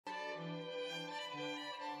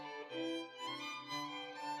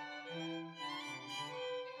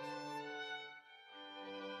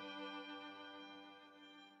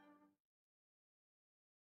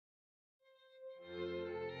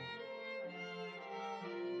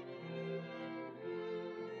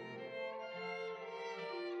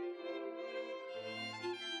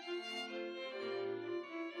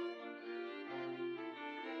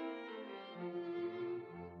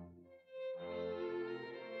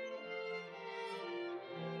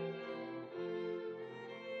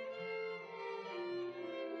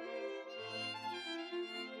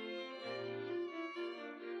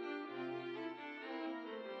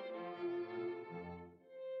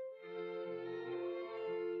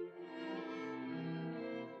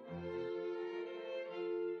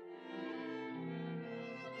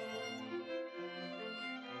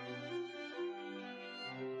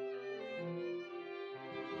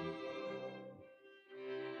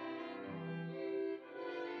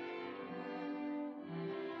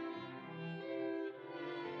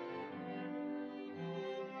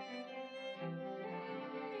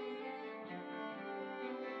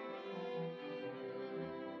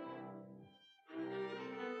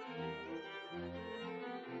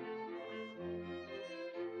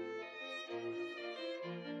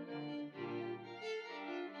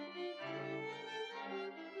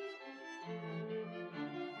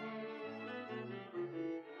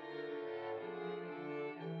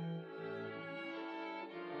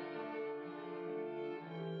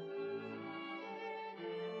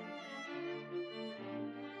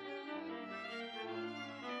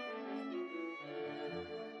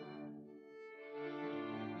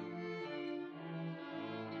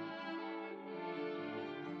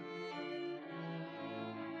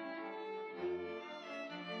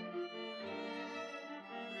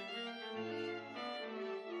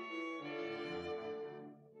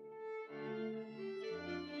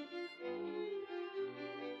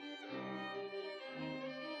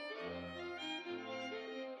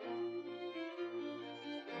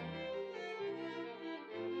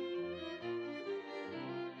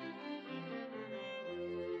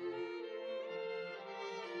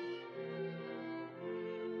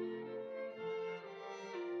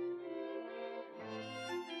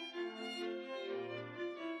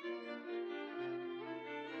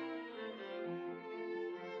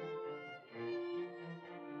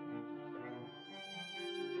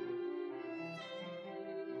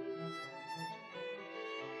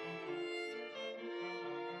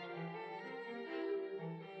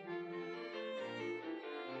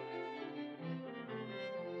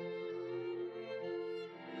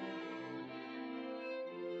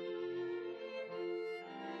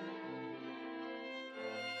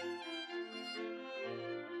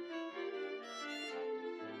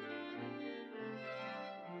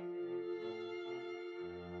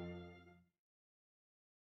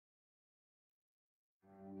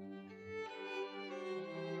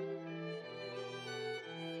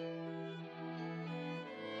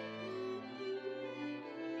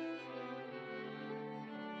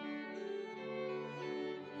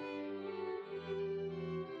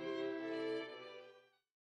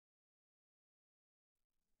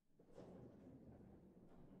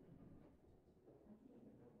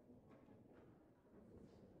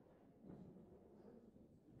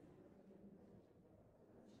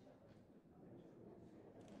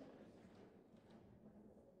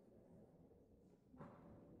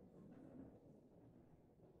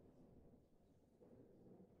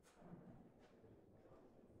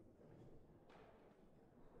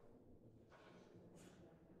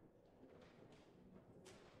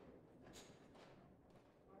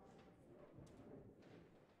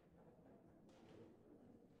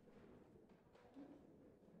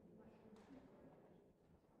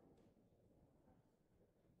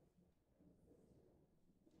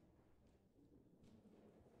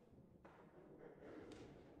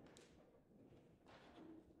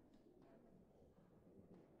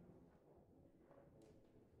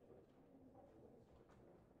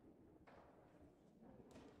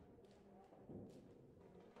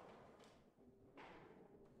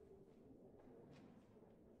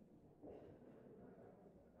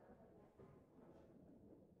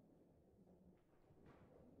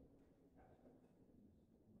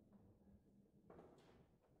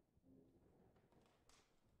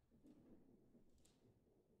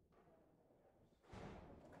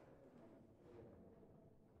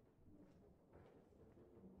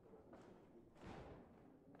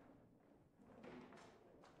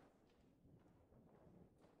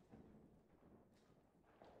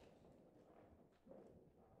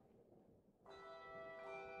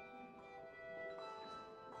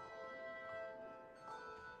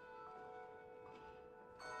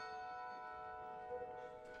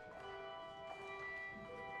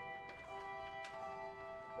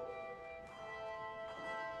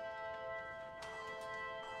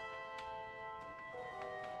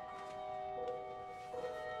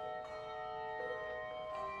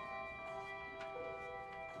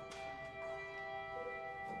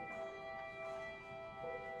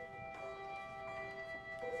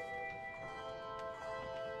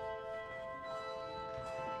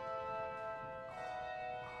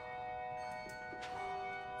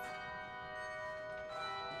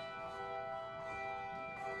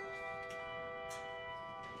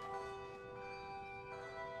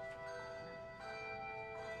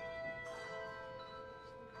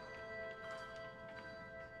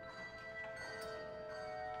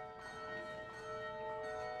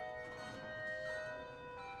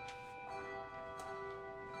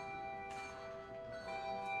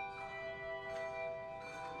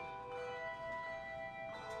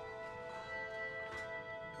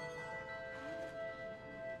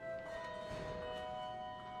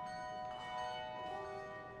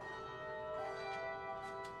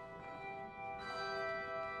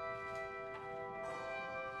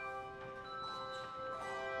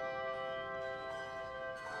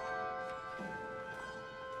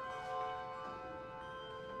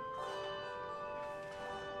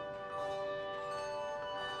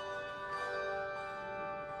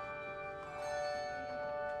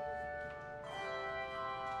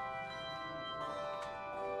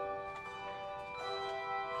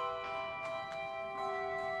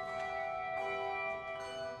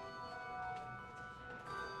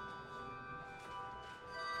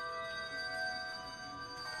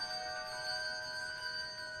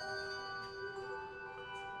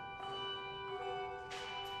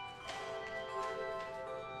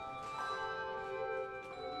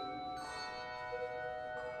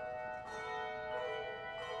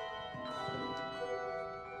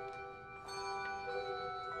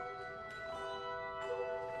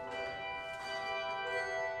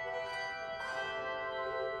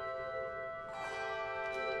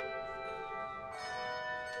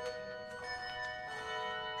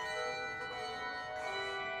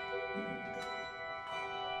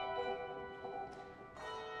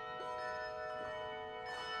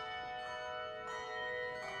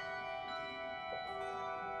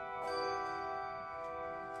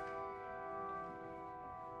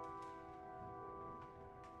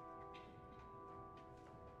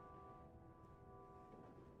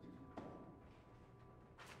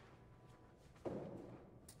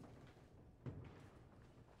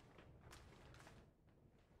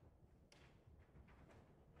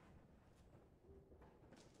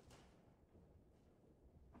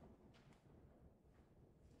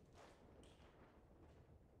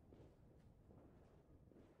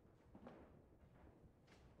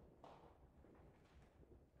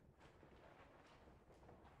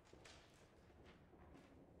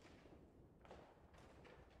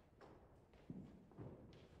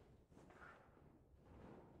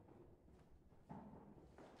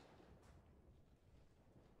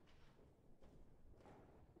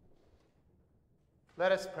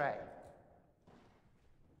Let us pray.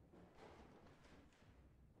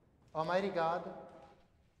 Almighty God,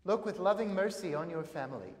 look with loving mercy on your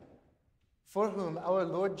family, for whom our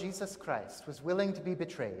Lord Jesus Christ was willing to be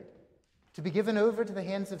betrayed, to be given over to the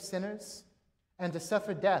hands of sinners, and to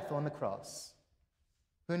suffer death on the cross,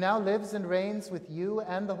 who now lives and reigns with you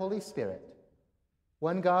and the Holy Spirit,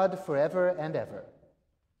 one God forever and ever.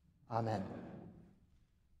 Amen.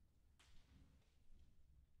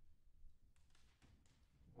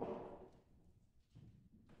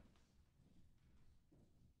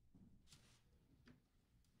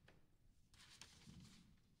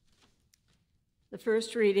 The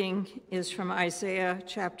first reading is from Isaiah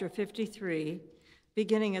chapter 53,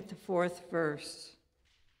 beginning at the 4th verse.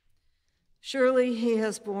 Surely he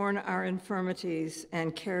has borne our infirmities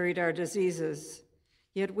and carried our diseases,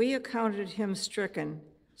 yet we accounted him stricken,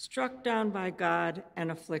 struck down by God,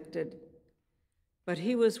 and afflicted. But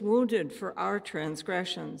he was wounded for our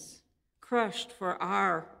transgressions, crushed for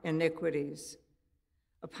our iniquities.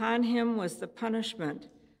 Upon him was the punishment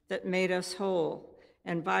that made us whole,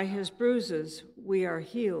 and by his bruises we are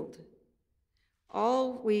healed.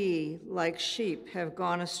 All we, like sheep, have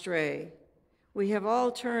gone astray. We have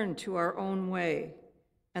all turned to our own way,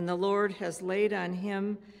 and the Lord has laid on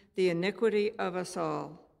him the iniquity of us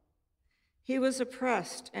all. He was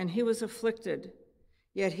oppressed and he was afflicted,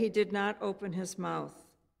 yet he did not open his mouth.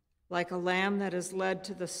 Like a lamb that is led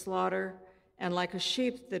to the slaughter, and like a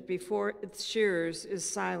sheep that before its shearers is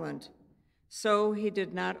silent, so he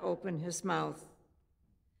did not open his mouth.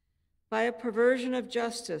 By a perversion of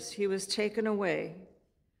justice, he was taken away.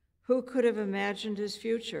 Who could have imagined his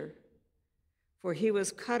future? For he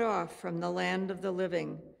was cut off from the land of the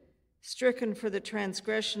living, stricken for the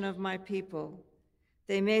transgression of my people.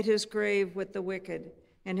 They made his grave with the wicked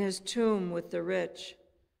and his tomb with the rich,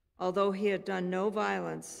 although he had done no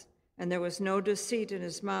violence and there was no deceit in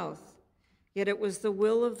his mouth. Yet it was the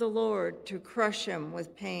will of the Lord to crush him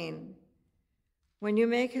with pain. When you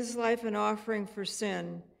make his life an offering for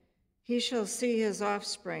sin, he shall see his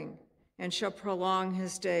offspring and shall prolong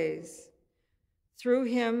his days. Through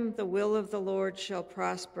him the will of the Lord shall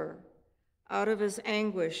prosper. Out of his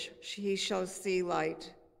anguish he shall see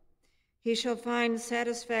light. He shall find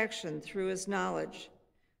satisfaction through his knowledge.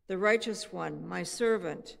 The righteous one, my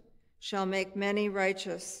servant, shall make many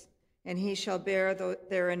righteous, and he shall bear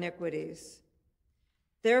their iniquities.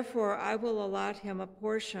 Therefore I will allot him a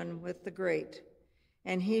portion with the great,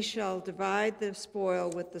 and he shall divide the spoil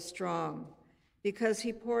with the strong, because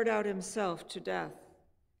he poured out himself to death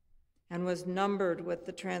and was numbered with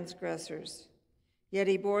the transgressors. Yet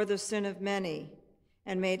he bore the sin of many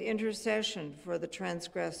and made intercession for the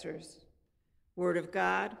transgressors. Word of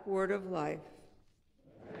God, word of life.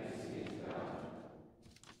 Thanks be to God.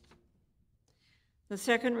 The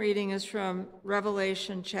second reading is from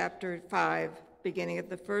Revelation chapter 5, beginning at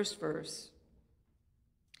the 1st verse.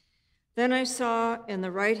 Then I saw in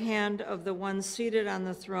the right hand of the one seated on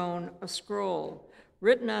the throne a scroll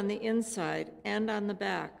written on the inside and on the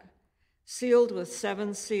back, sealed with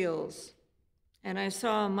 7 seals. And I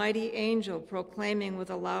saw a mighty angel proclaiming with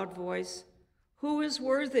a loud voice, "Who is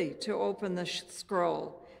worthy to open the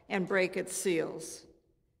scroll and break its seals?"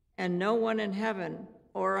 And no one in heaven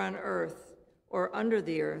or on earth or under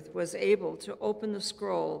the earth was able to open the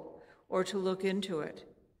scroll or to look into it.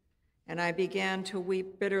 And I began to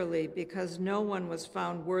weep bitterly because no one was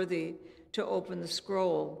found worthy to open the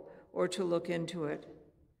scroll or to look into it.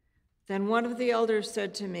 Then one of the elders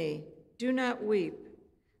said to me, "Do not weep.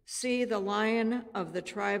 See, the Lion of the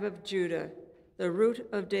tribe of Judah, the Root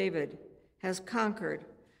of David, has conquered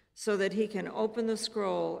so that he can open the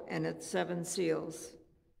scroll and its 7 seals."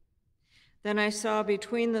 Then I saw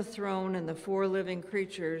between the throne and the 4 living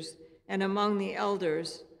creatures and among the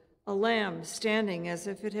elders a lamb standing as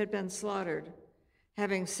if it had been slaughtered,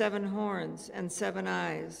 having 7 horns and 7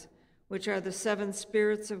 eyes, which are the 7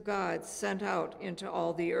 spirits of God sent out into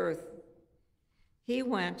all the earth. He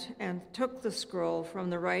went and took the scroll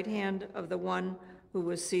from the right hand of the one who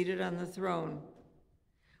was seated on the throne.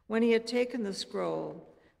 When he had taken the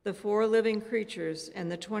scroll, the 4 living creatures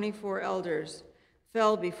and the 24 elders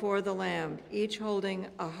fell before the Lamb, each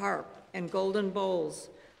holding a harp and golden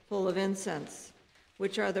bowls full of incense,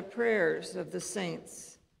 which are the prayers of the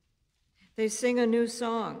saints. They sing a new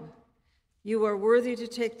song. You are worthy to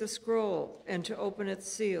take the scroll and to open its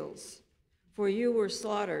seals, for you were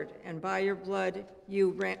slaughtered, and by your blood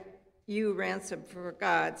you ransomed for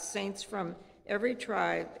God saints from every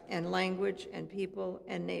tribe and language and people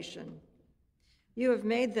and nation. You have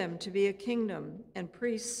made them to be a kingdom and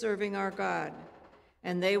priests serving our God,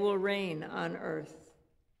 and they will reign on earth.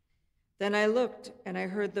 Then I looked, and I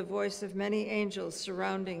heard the voice of many angels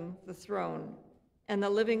surrounding the throne, and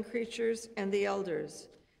the living creatures and the elders.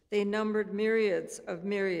 They numbered myriads of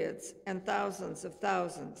myriads and thousands of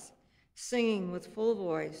thousands, singing with full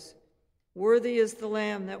voice, "Worthy is the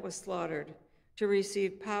Lamb that was slaughtered, to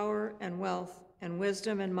receive power and wealth and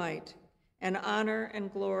wisdom and might, and honor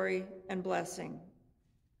and glory and blessing."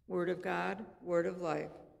 Word of God, word of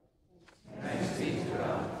life. Thanks be to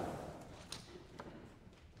God.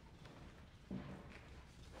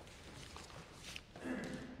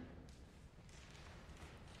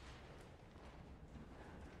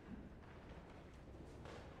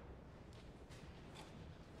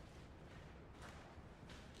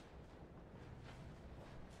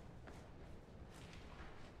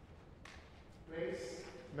 Grace,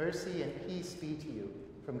 mercy, and peace be to you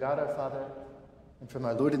from God our Father and from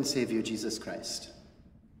our Lord and Savior Jesus Christ.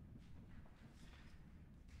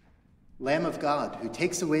 Lamb of God, who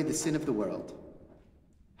takes away the sin of the world,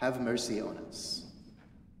 have mercy on us.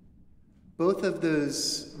 Both of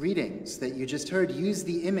those readings that you just heard use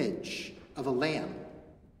the image of a lamb,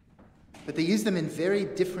 but they use them in very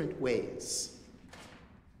different ways.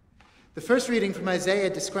 The first reading from Isaiah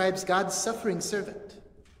describes God's suffering servant.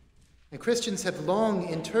 And Christians have long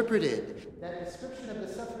interpreted that description of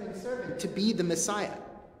the suffering servant to be the Messiah.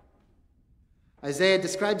 Isaiah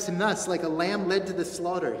describes him thus: like a lamb led to the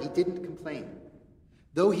slaughter, he didn't complain,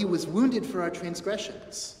 though he was wounded for our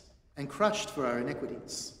transgressions and crushed for our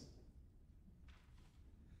iniquities.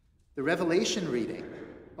 The Revelation reading,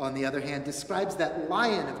 on the other hand, describes that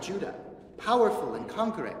Lion of Judah, powerful and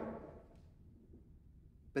conquering.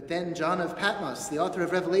 But then John of Patmos, the author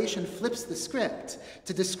of Revelation, flips the script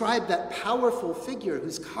to describe that powerful figure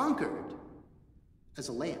who's conquered as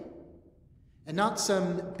a lamb. And not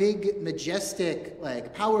some big, majestic,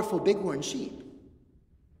 powerful bighorn sheep,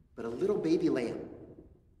 but a little baby lamb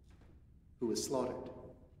who was slaughtered.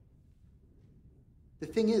 The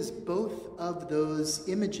thing is, both of those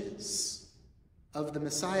images of the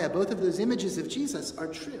Messiah, both of those images of Jesus are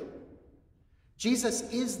true. Jesus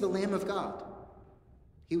is the Lamb of God.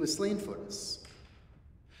 He was slain for us.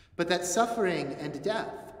 But that suffering and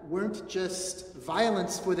death weren't just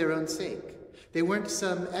violence for their own sake. They weren't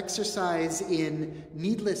some exercise in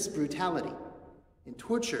needless brutality, in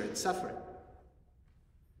torture and suffering.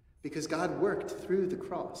 Because God worked through the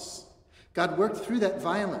cross. God worked through that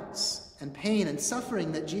violence and pain and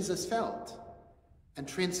suffering that Jesus felt and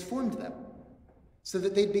transformed them so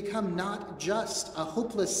that they'd become not just a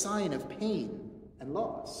hopeless sign of pain and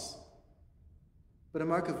loss, but a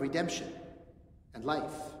mark of redemption and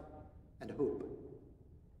life and hope.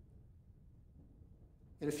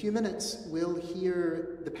 In a few minutes, we'll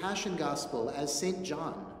hear the Passion Gospel as St.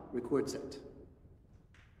 John records it.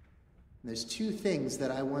 And there's two things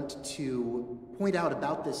that I want to point out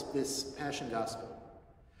about this Passion Gospel.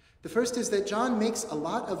 The first is that John makes a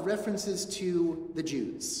lot of references to the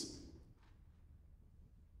Jews.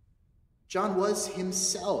 John was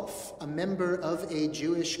himself a member of a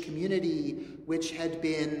Jewish community which had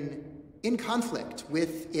been in conflict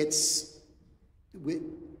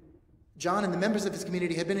John and the members of his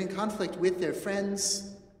community had been in conflict with their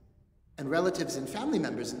friends and relatives and family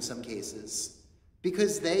members in some cases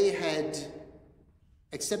because they had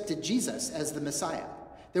accepted Jesus as the Messiah.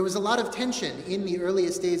 There was a lot of tension in the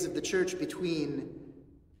earliest days of the church between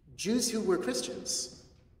Jews who were Christians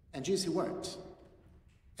and Jews who weren't.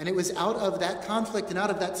 And it was out of that conflict and out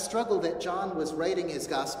of that struggle that John was writing his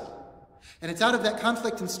gospel. And it's out of that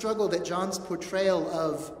conflict and struggle that John's portrayal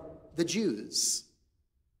of the Jews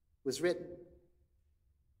was written.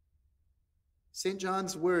 St.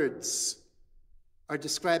 John's words are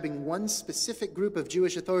describing one specific group of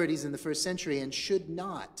Jewish authorities in the first century and should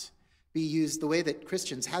not be used the way that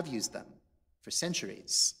Christians have used them for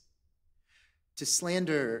centuries, to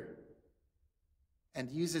slander and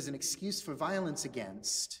use as an excuse for violence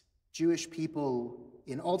against Jewish people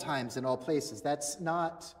in all times and all places. That's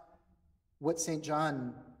not what St.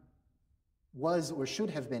 John was or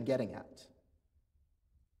should have been getting at.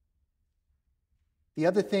 The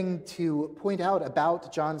other thing to point out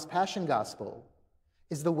about John's Passion Gospel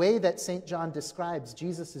is the way that St. John describes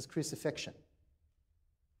Jesus' crucifixion.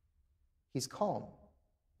 He's calm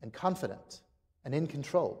and confident and in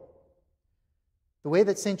control. The way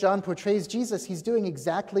that St. John portrays Jesus, he's doing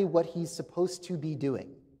exactly what he's supposed to be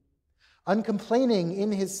doing, uncomplaining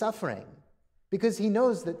in his suffering, because he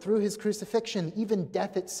knows that through his crucifixion, even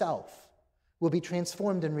death itself will be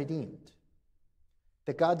transformed and redeemed,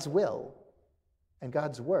 that God's will and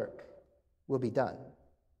God's work will be done.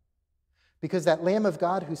 Because that Lamb of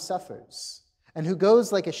God who suffers and who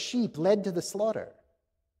goes like a sheep led to the slaughter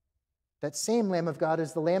That same Lamb of God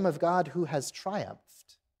is the Lamb of God who has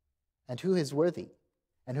triumphed and who is worthy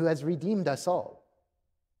and who has redeemed us all.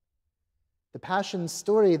 The Passion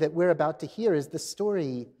story that we're about to hear is the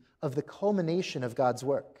story of the culmination of God's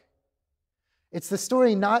work. It's the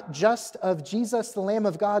story not just of Jesus, the Lamb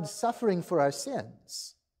of God, suffering for our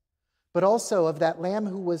sins, but also of that Lamb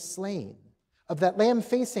who was slain, of that Lamb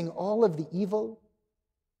facing all of the evil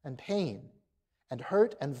and pain and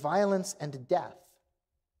hurt and violence and death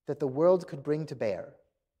that the world could bring to bear,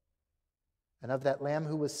 and of that Lamb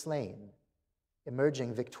who was slain,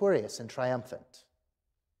 emerging victorious and triumphant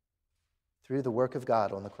through the work of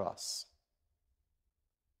God on the cross.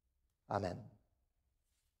 Amen.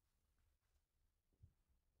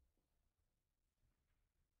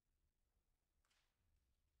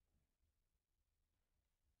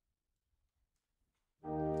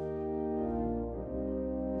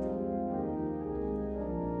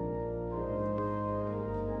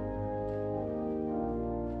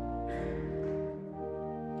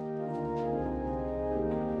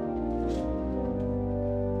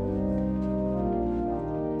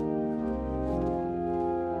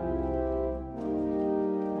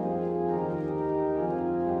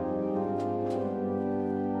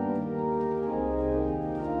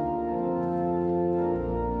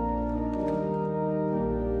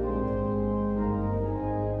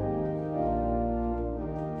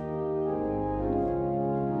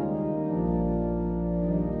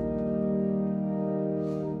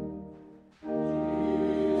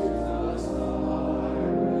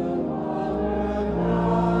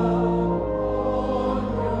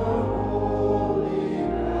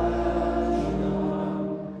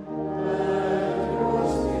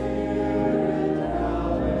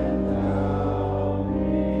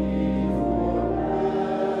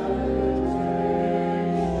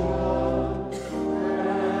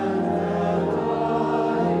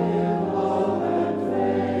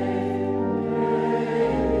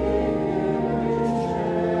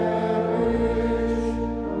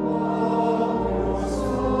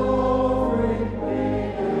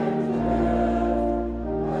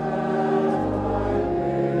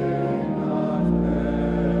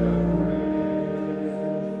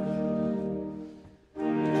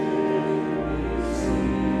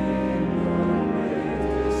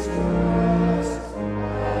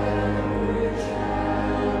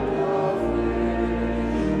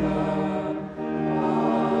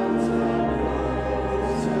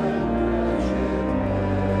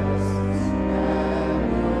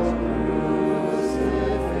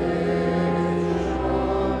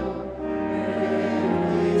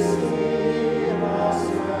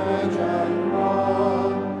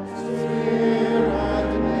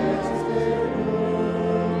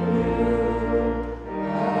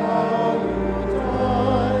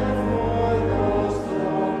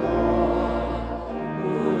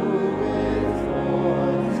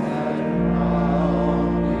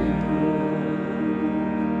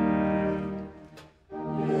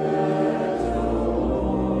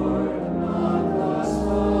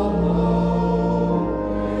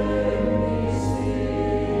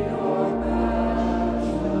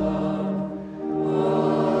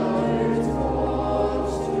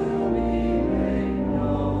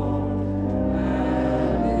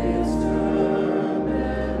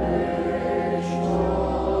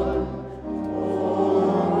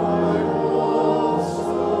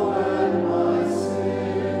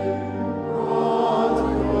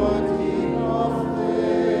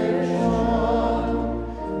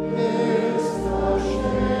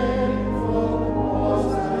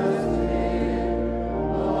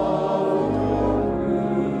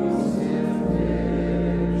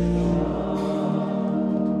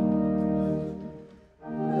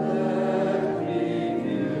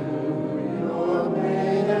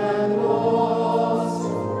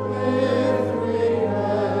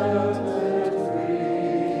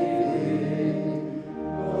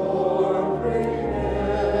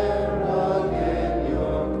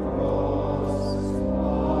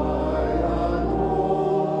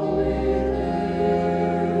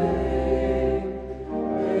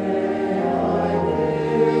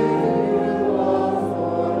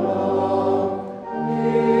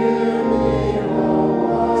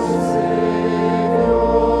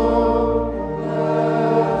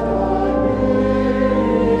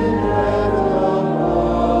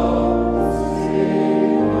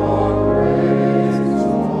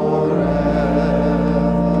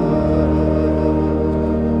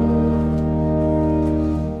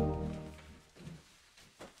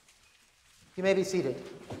 You may be seated.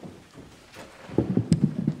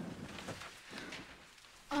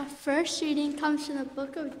 Our first reading comes from the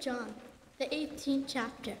book of John, the 18th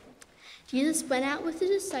chapter. Jesus went out with his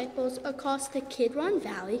disciples across the Kidron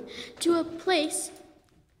Valley to a place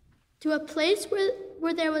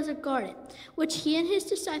where there was a garden, which he and his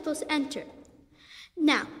disciples entered.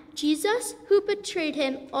 Now, Jesus, who betrayed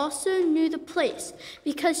him, also knew the place,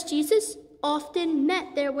 because Jesus often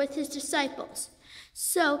met there with his disciples.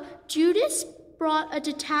 So Judas brought a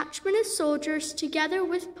detachment of soldiers together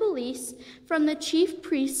with police from the chief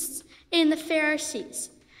priests and the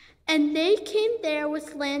Pharisees. And they came there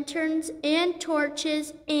with lanterns and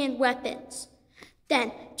torches and weapons.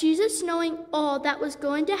 Then Jesus, knowing all that was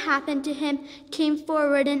going to happen to him, came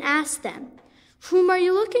forward and asked them, "Whom are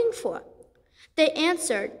you looking for?" They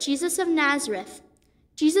answered, "Jesus of Nazareth."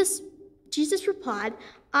 Jesus replied,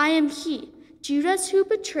 "I am he." Judas, who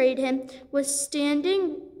betrayed him, was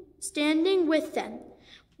standing with them.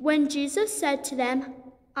 When Jesus said to them,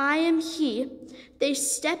 "I am he," they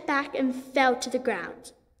stepped back and fell to the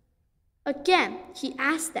ground. Again, he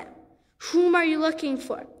asked them, "Whom are you looking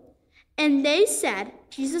for?" And they said,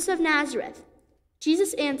 "Jesus of Nazareth."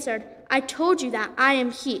 Jesus answered, "I told you that I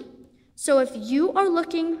am he. So if you are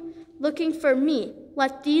looking for me,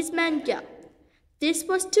 let these men go." This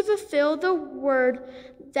was to fulfill the word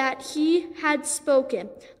that he had spoken.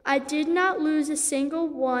 "I did not lose a single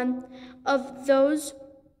one of those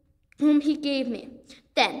whom he gave me."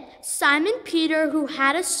 Then Simon Peter, who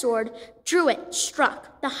had a sword, drew it,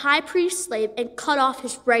 struck the high priest's slave, and cut off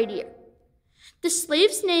his right ear. The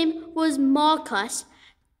slave's name was Malchus.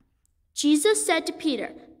 Jesus said to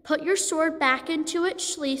Peter, "Put your sword back into its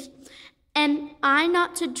sheath. Am I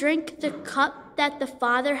not to drink the cup that the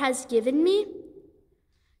Father has given me?"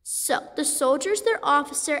 So the soldiers, their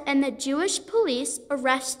officer, and the Jewish police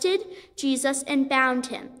arrested Jesus and bound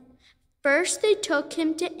him. First they took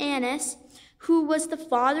him to Annas, who was the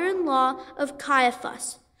father-in-law of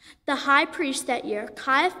Caiaphas, the high priest that year.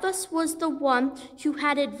 Caiaphas was the one who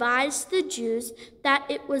had advised the Jews that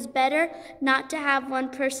it was better not to have one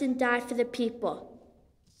person die for the people.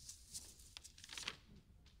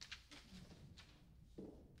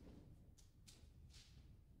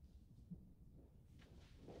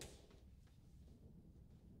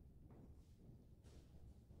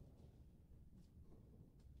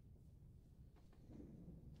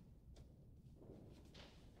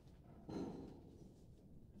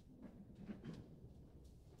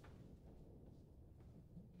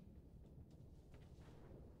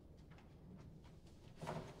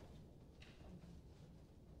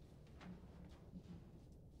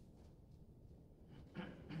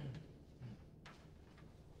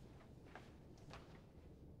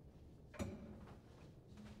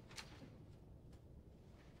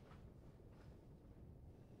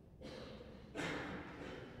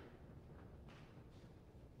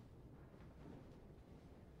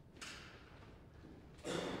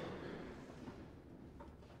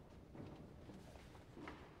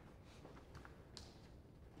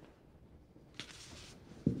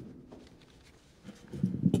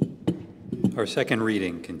 Our second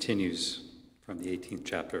reading continues from the 18th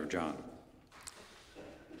chapter of John.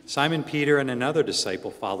 Simon Peter and another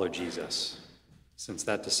disciple followed Jesus. Since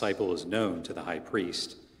that disciple was known to the high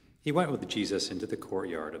priest, he went with Jesus into the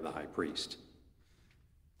courtyard of the high priest.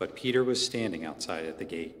 But Peter was standing outside at the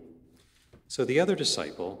gate. So the other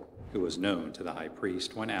disciple, who was known to the high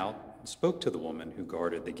priest, went out and spoke to the woman who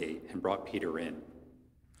guarded the gate and brought Peter in.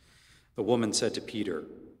 The woman said to Peter,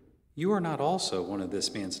 "You are not also one of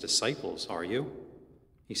this man's disciples, are you?"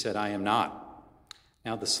 He said, "I am not."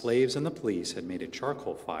 Now the slaves and the police had made a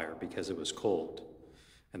charcoal fire because it was cold,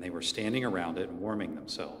 and they were standing around it and warming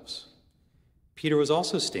themselves. Peter was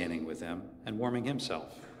also standing with them and warming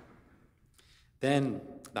himself. Then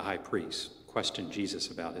the high priest questioned Jesus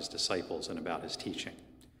about his disciples and about his teaching.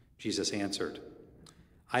 Jesus answered,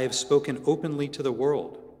 "I have spoken openly to the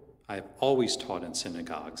world. I have always taught in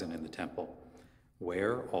synagogues and in the temple,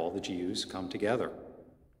 where all the Jews come together.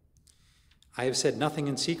 I have said nothing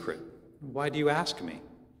in secret. Why do you ask me?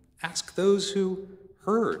 Ask those who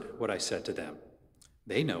heard what I said to them.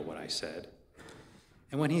 They know what I said."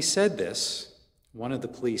 And when he said this, one of the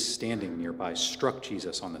police standing nearby struck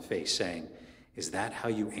Jesus on the face, saying, "Is that how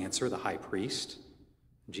you answer the high priest?"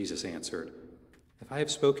 Jesus answered, "If I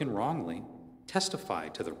have spoken wrongly, testify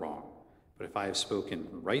to the wrong. But if I have spoken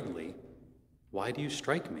rightly, why do you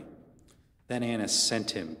strike me?" Then Annas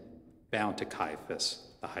sent him bound to Caiaphas,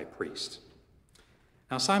 the high priest.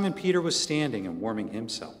 Now Simon Peter was standing and warming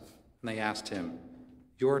himself, and they asked him,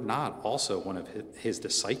 "You're not also one of his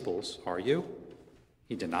disciples, are you?"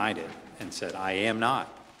 He denied it and said, "I am not.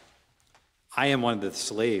 I am one of the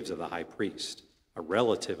slaves of the high priest, a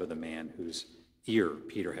relative of the man whose ear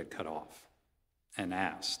Peter had cut off," and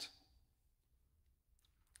asked,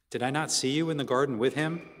 Did I not see you in the garden with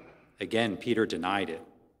him?" Again, Peter denied it,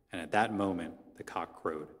 and at that moment, the cock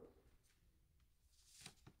crowed.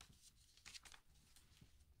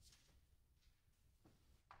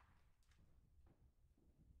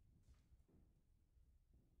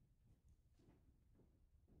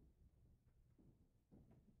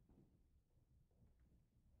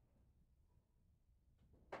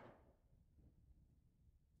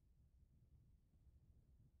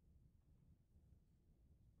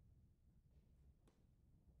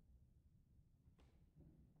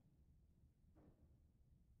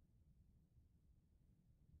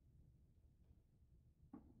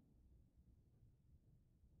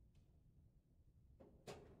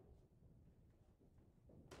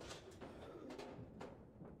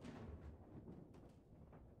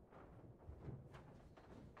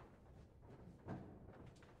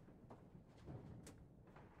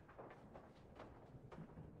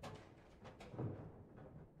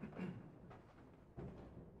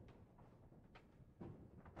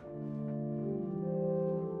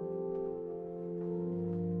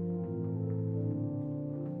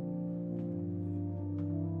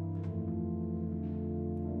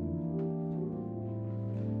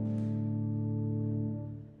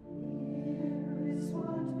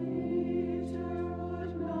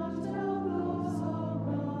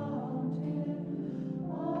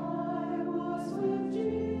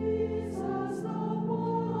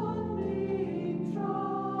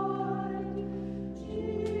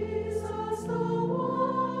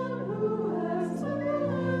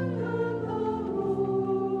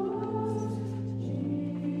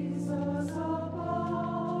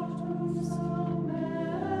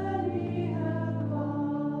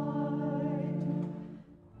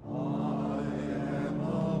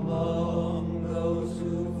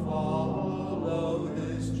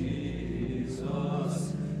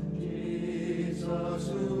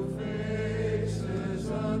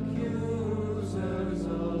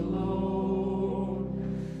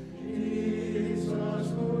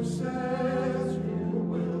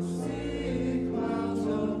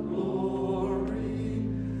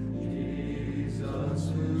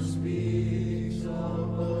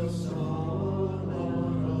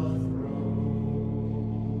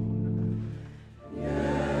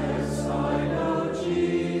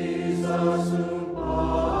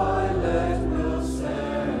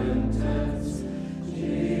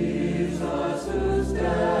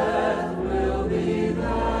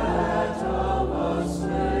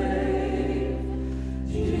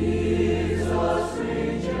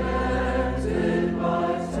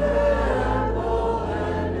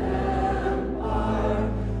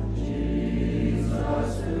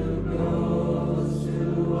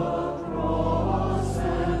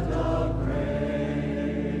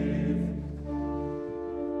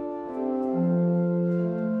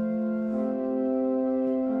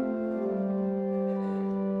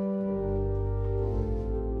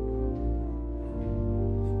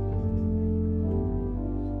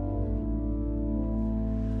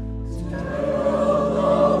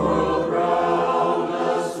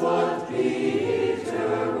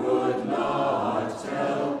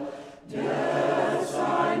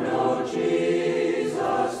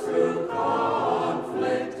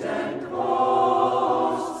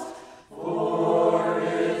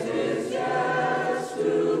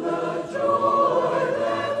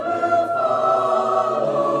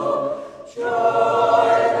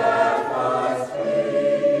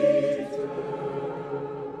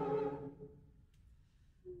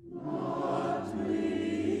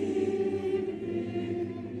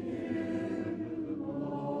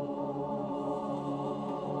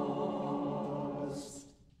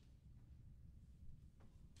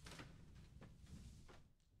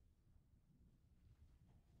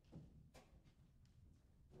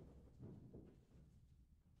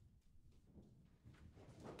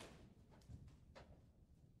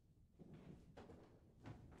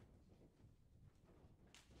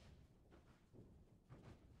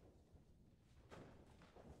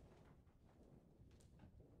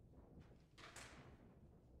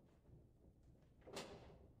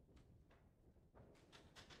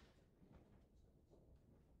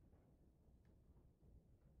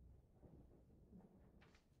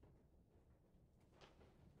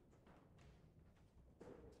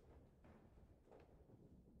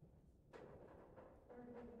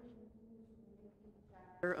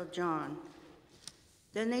 Of John.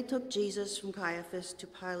 Then they took Jesus from Caiaphas to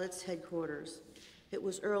Pilate's headquarters. It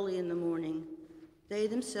was early in the morning. They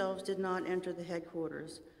themselves did not enter the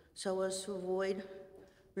headquarters, so as to avoid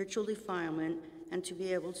ritual defilement and to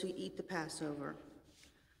be able to eat the Passover.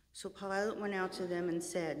 So Pilate went out to them and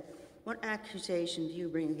said, "Why "What accusation do you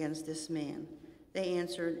bring against this man?" They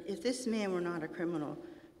answered, "If this man were not a criminal,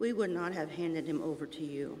 we would not have handed him over to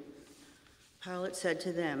you." Pilate said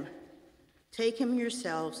to them, "Take him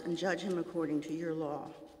yourselves and judge him according to your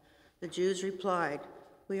law." The Jews replied,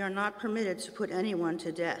 "We are not permitted to put anyone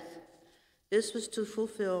to death." This was to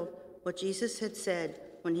fulfill what Jesus had said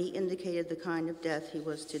when he indicated the kind of death he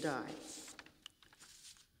was to die.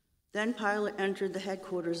 Then Pilate entered the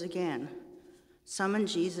headquarters again, summoned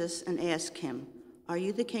Jesus, and asked him, "Are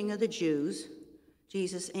you the king of the Jews?"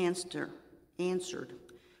 Jesus answered,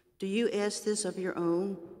 "Do you ask this of your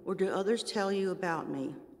own, or do others tell you about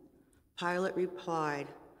me?" Pilate replied,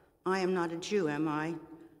 "I am not a Jew, am I?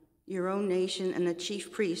 Your own nation and the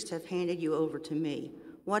chief priests have handed you over to me.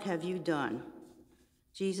 What have you done?"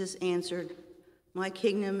 Jesus answered, "My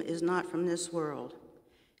kingdom is not from this world.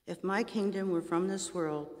 If my kingdom were from this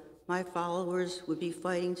world, my followers would be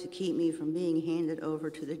fighting to keep me from being handed over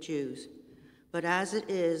to the Jews. But as it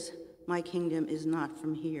is, my kingdom is not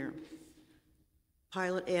from here."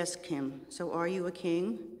 Pilate asked him, "So are you a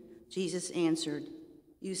king?" Jesus answered,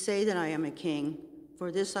 "You say that I am a king. For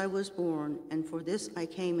this I was born, and for this I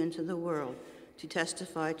came into the world, to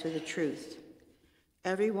testify to the truth.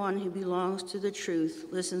 Everyone who belongs to the truth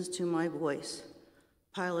listens to my voice."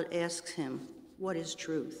 Pilate asks him, "What is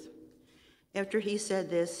truth?" After he said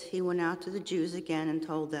this, he went out to the Jews again and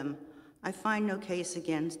told them, "I find no case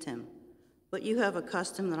against him. But you have a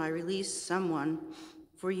custom that I release someone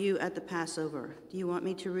for you at the Passover. Do you want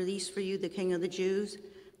me to release for you the king of the Jews?"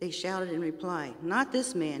 They shouted in reply, "Not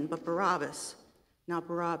this man, but Barabbas." Now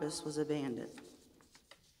Barabbas was a bandit.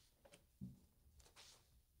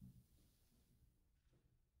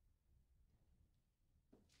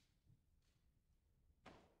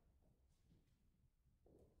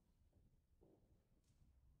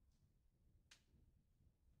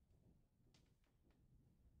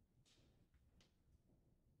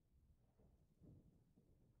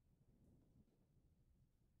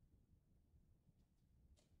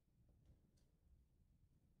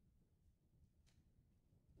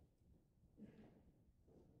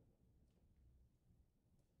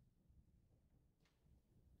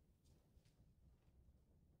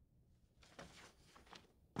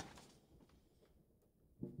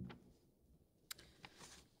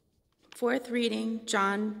 Fourth reading,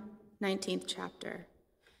 John 19th chapter.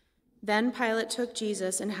 Then Pilate took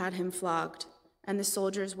Jesus and had him flogged, and the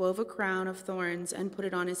soldiers wove a crown of thorns and put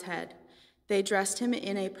it on his head. They dressed him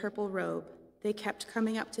in a purple robe. They kept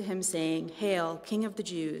coming up to him, saying, "Hail, King of the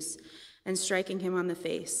Jews," and striking him on the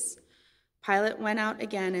face. Pilate went out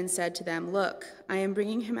again and said to them, "Look, I am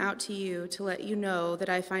bringing him out to you to let you know that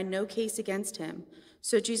I find no case against him."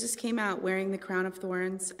 So Jesus came out wearing the crown of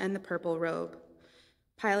thorns and the purple robe.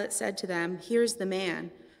 Pilate said to them, "Here is the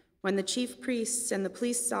man." When the chief priests and the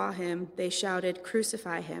police saw him, they shouted,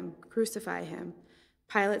 "Crucify him, crucify him."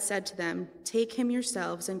 Pilate said to them, "Take him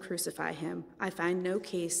yourselves and crucify him. I find no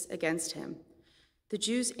case against him." The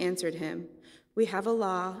Jews answered him, "We have a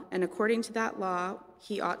law, and according to that law,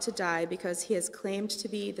 he ought to die because he has claimed to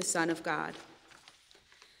be the Son of God."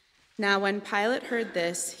 Now when Pilate heard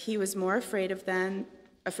this, he was more afraid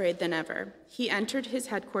than ever. He entered his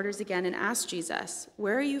headquarters again and asked Jesus,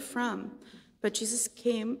 "Where are you from?" But Jesus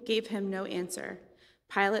gave him no answer.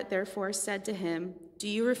 Pilate therefore said to him, "Do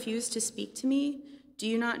you refuse to speak to me? Do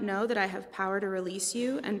you not know that I have power to release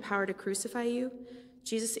you and power to crucify you?"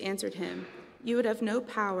 Jesus answered him, "You would have no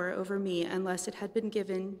power over me unless it had been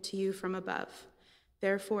given to you from above.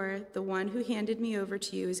 Therefore, the one who handed me over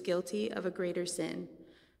to you is guilty of a greater sin."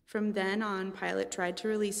 From then on, Pilate tried to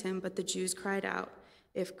release him, but the Jews cried out,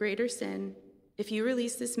 If you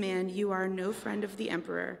release this man, you are no friend of the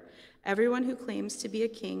emperor. Everyone who claims to be a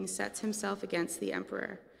king sets himself against the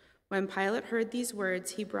emperor." When Pilate heard these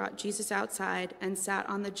words, he brought Jesus outside and sat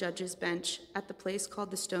on the judge's bench at the place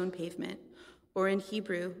called the Stone Pavement, or in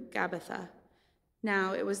Hebrew, Gabbatha.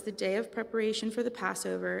 Now it was the day of preparation for the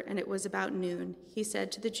Passover, and it was about noon. He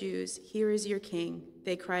said to the Jews, "Here is your king."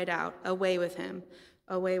 They cried out, "Away with him!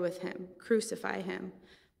 Away with him! Crucify him!"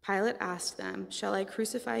 Pilate asked them, "Shall I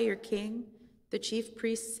crucify your king?" The chief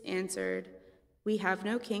priests answered, "We have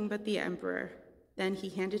no king but the emperor." Then he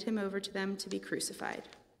handed him over to them to be crucified.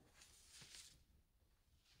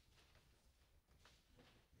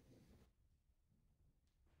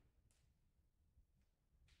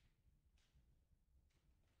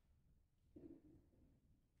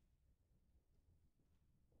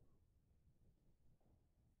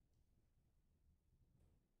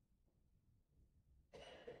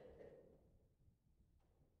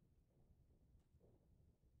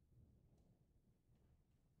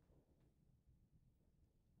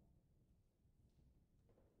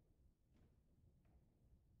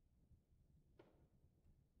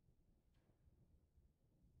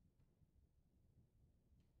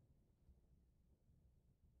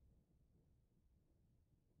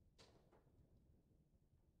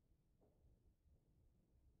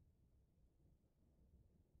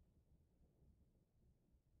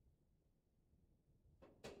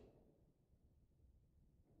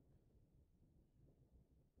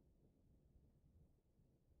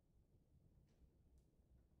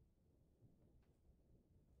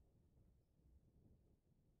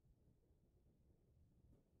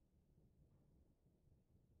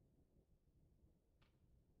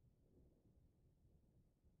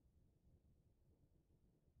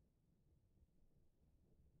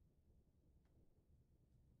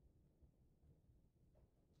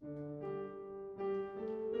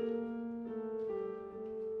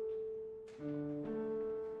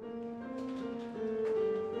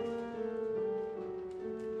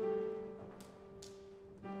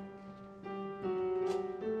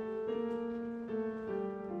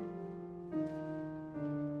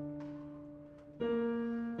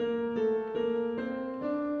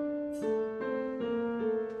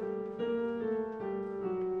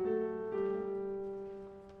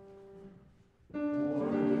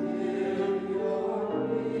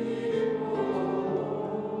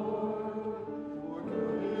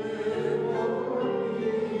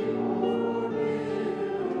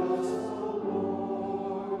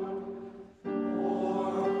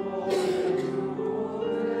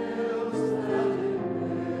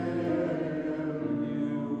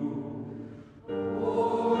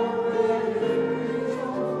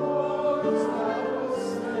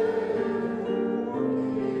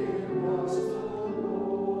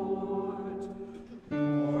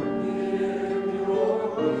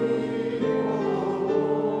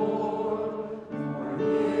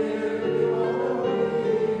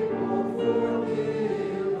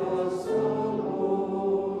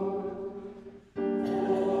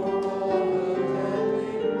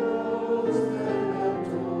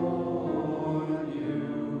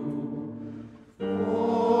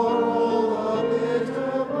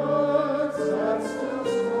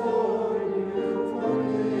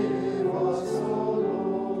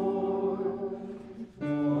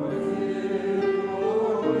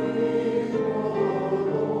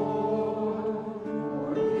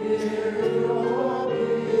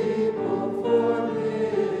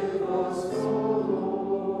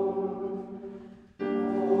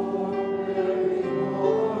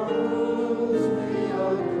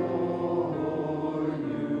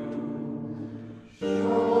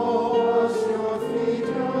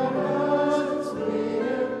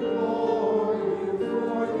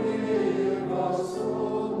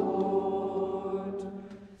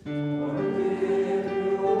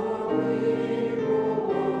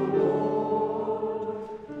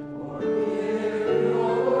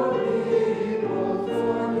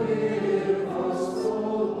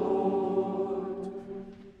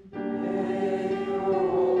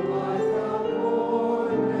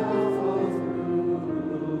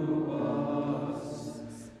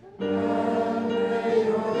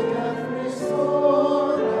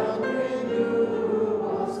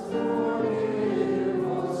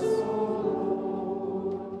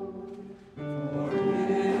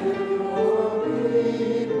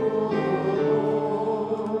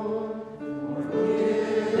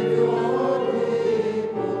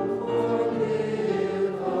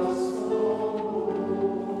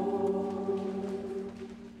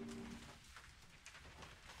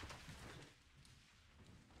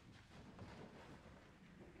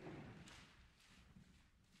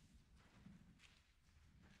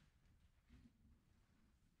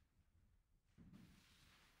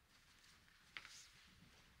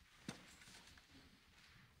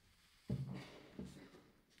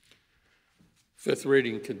 Fifth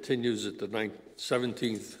reading continues at the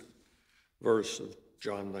 17th verse of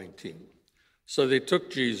John 19. So they took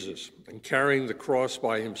Jesus, and carrying the cross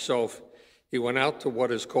by himself, he went out to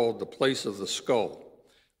what is called the place of the skull,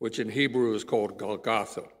 which in Hebrew is called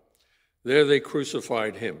Golgotha. There they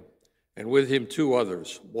crucified him, and with him 2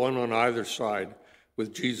 others, one on either side,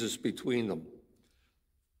 with Jesus between them.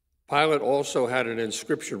 Pilate also had an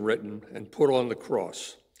inscription written and put on the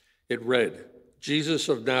cross. It read, "Jesus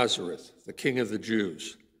of Nazareth, the King of the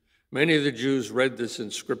Jews." Many of the Jews read this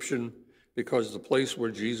inscription because the place where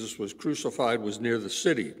Jesus was crucified was near the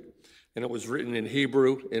city, and it was written in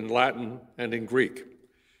Hebrew, in Latin, and in Greek.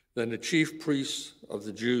 Then the chief priests of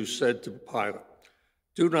the Jews said to Pilate,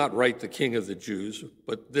 "Do not write the King of the Jews,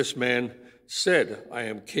 but this man said, 'I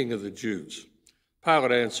am King of the Jews.'"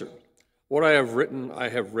 Pilate answered, "What I have written, I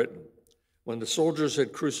have written." When the soldiers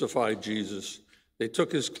had crucified Jesus, they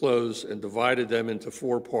took his clothes and divided them into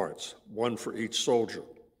 4 parts, one for each soldier.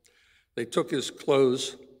 They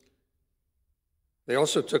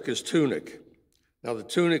also took his tunic. Now the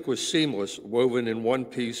tunic was seamless, woven in one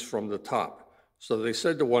piece from the top. So they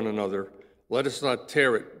said to one another, "Let us not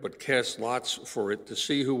tear it, but cast lots for it to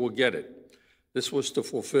see who will get it." This was to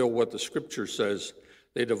fulfill what the scripture says,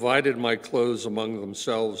 "They divided my clothes among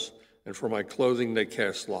themselves, and for my clothing they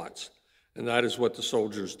cast lots." And that is what the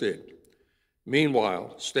soldiers did.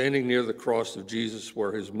 Meanwhile, standing near the cross of Jesus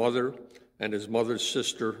were his mother and his mother's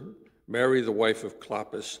sister, Mary, the wife of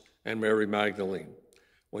Clopas, and Mary Magdalene.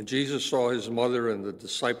 When Jesus saw his mother and the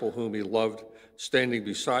disciple whom he loved standing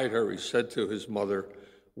beside her, he said to his mother,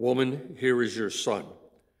 "Woman, here is your son."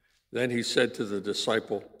 Then he said to the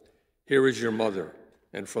disciple, "Here is your mother."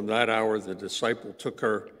 And from that hour, the disciple took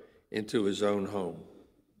her into his own home.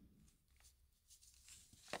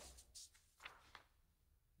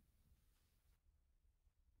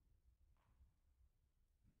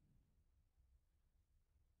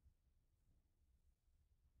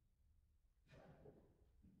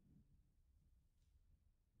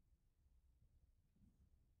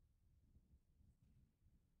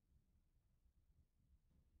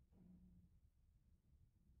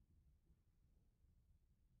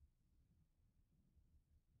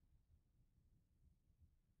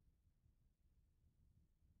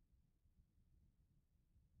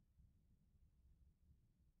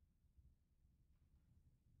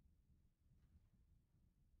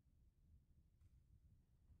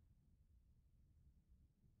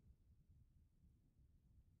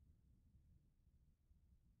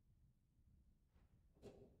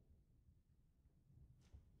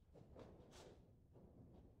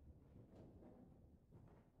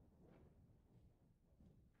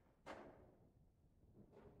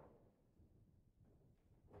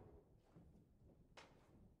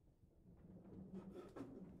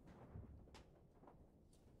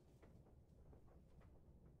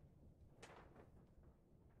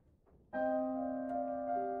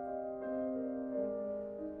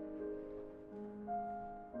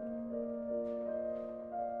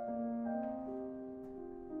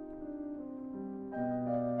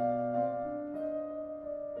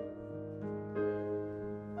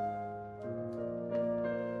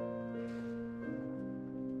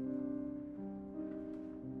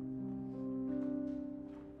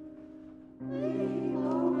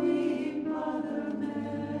 Mother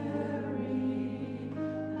Mary,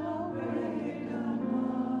 now pray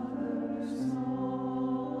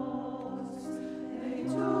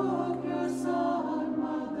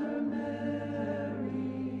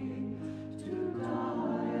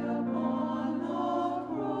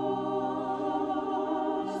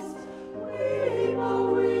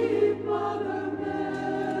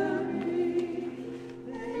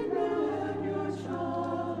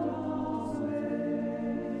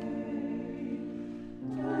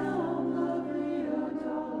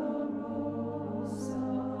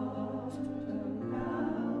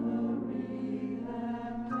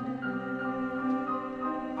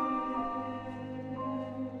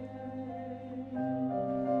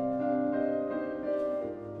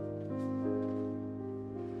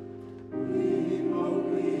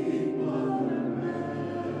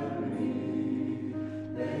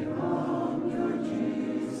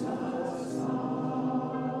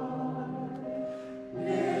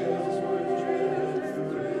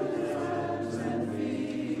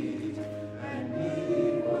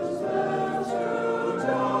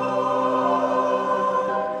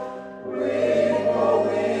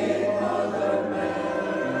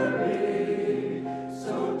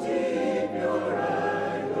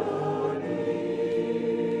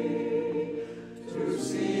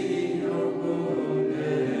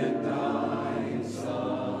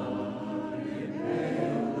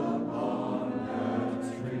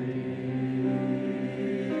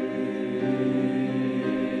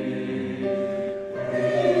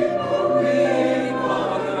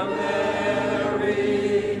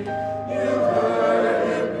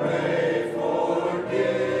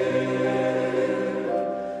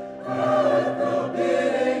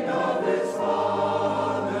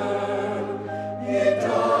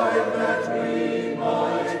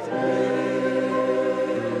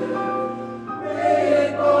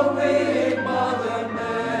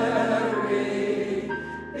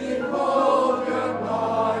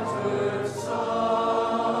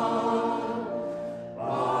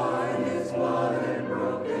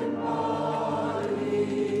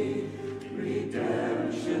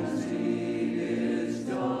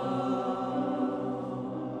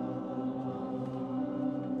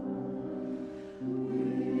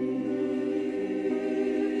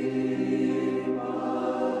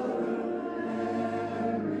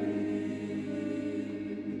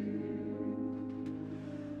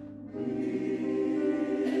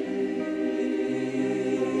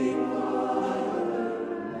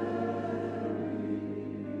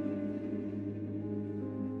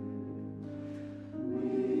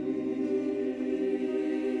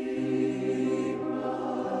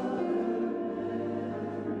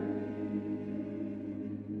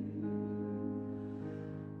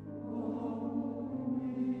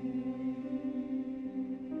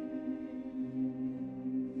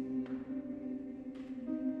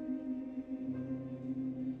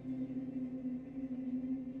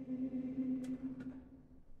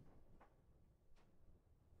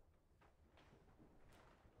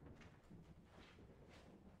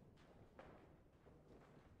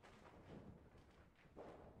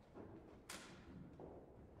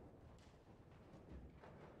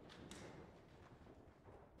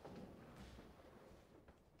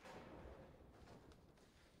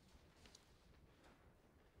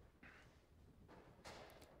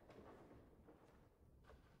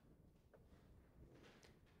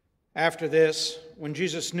After this, when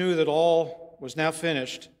Jesus knew that all was now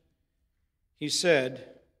finished, he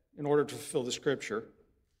said, in order to fulfill the scripture,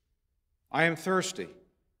 "I am thirsty."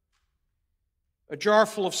 A jar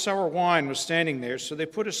full of sour wine was standing there, so they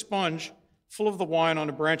put a sponge full of the wine on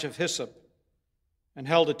a branch of hyssop and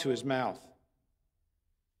held it to his mouth.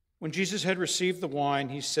 When Jesus had received the wine,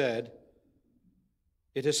 he said,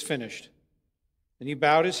 "It is finished." Then he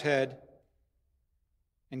bowed his head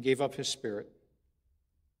and gave up his spirit.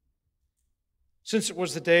 Since it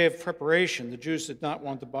was the day of preparation, the Jews did not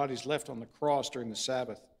want the bodies left on the cross during the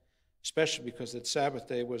Sabbath, especially because that Sabbath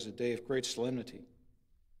day was a day of great solemnity.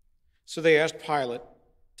 So they asked Pilate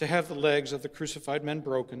to have the legs of the crucified men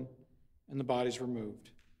broken and the bodies removed.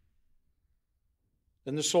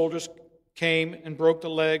 Then the soldiers came and broke the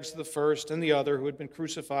legs of the first and the other who had been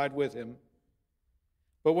crucified with him.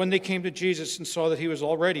 But when they came to Jesus and saw that he was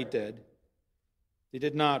already dead, they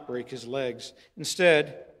did not break his legs.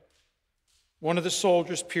 Instead, one of the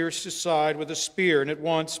soldiers pierced his side with a spear, and at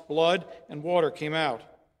once blood and water came out.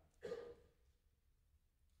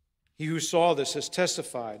 He who saw this has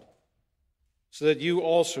testified, so that you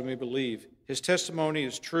also may believe. His testimony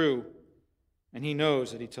is true, and he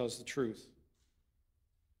knows that he tells the truth.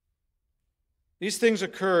 These things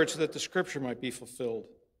occurred so that the scripture might be fulfilled.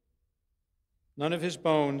 None of his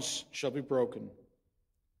bones shall be broken.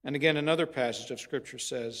 And again, another passage of scripture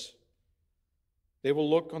says, "They will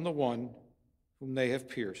look on the one whom they have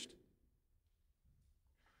pierced."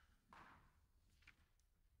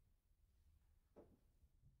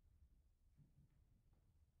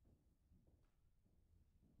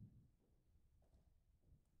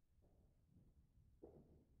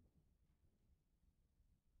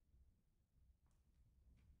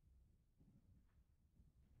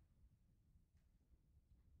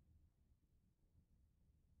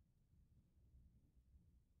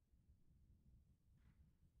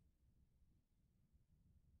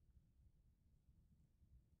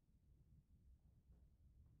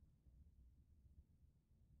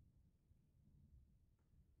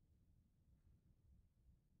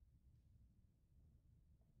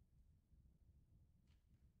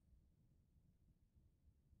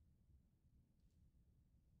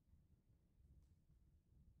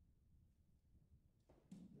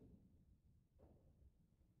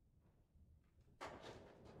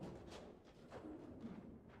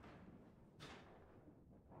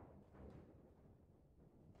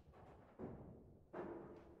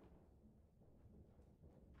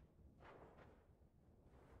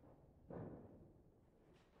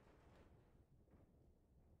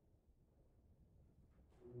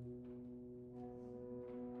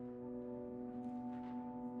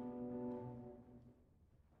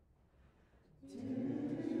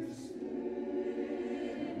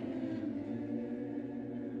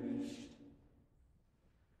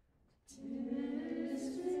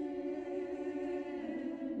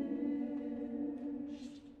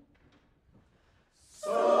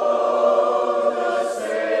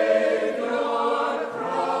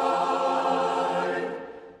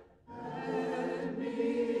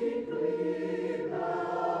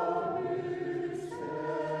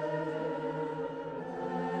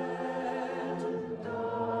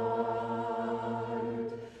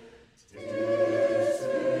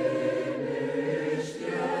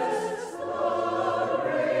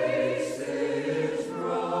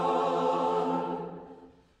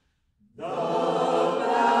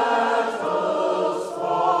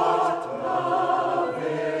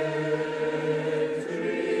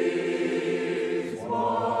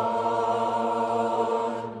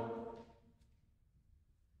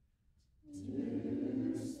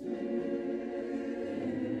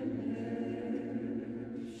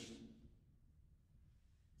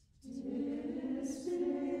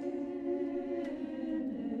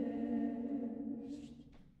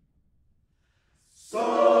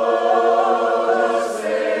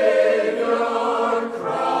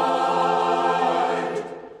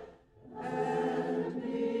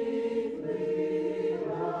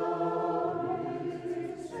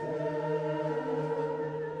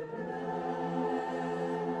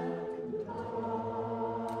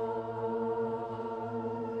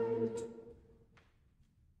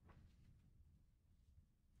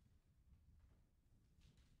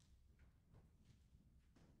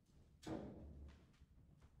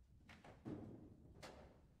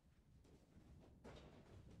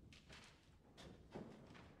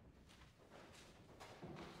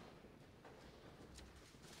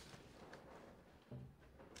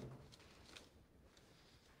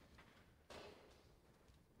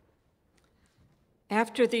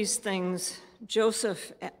 After these things,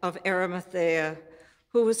 Joseph of Arimathea,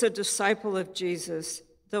 who was a disciple of Jesus,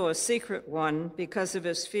 though a secret one because of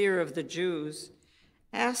his fear of the Jews,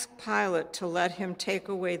 asked Pilate to let him take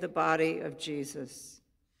away the body of Jesus.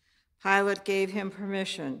 Pilate gave him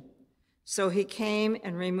permission, so he came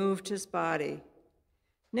and removed his body.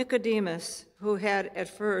 Nicodemus, who had at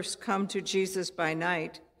first come to Jesus by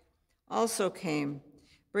night, also came,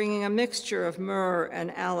 bringing a mixture of myrrh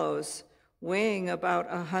and aloes, weighing about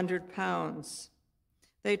 100 pounds.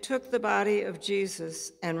 They took the body of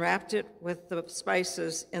Jesus and wrapped it with the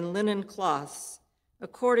spices in linen cloths,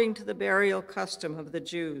 according to the burial custom of the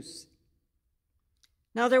Jews.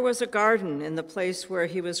 Now there was a garden in the place where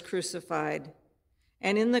he was crucified,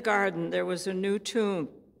 and in the garden there was a new tomb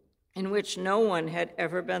in which no one had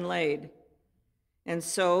ever been laid. And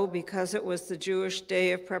so, because it was the Jewish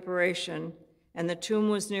day of preparation and the tomb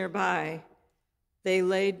was nearby, they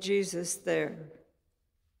laid Jesus there.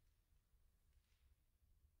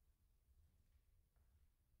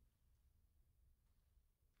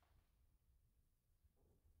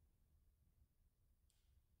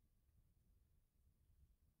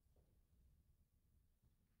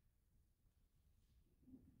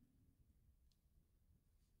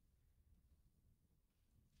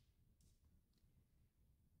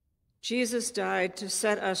 Jesus died to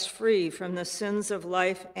set us free from the sins of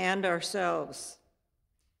life and ourselves.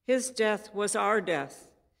 His death was our death,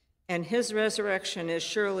 and his resurrection is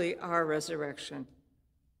surely our resurrection.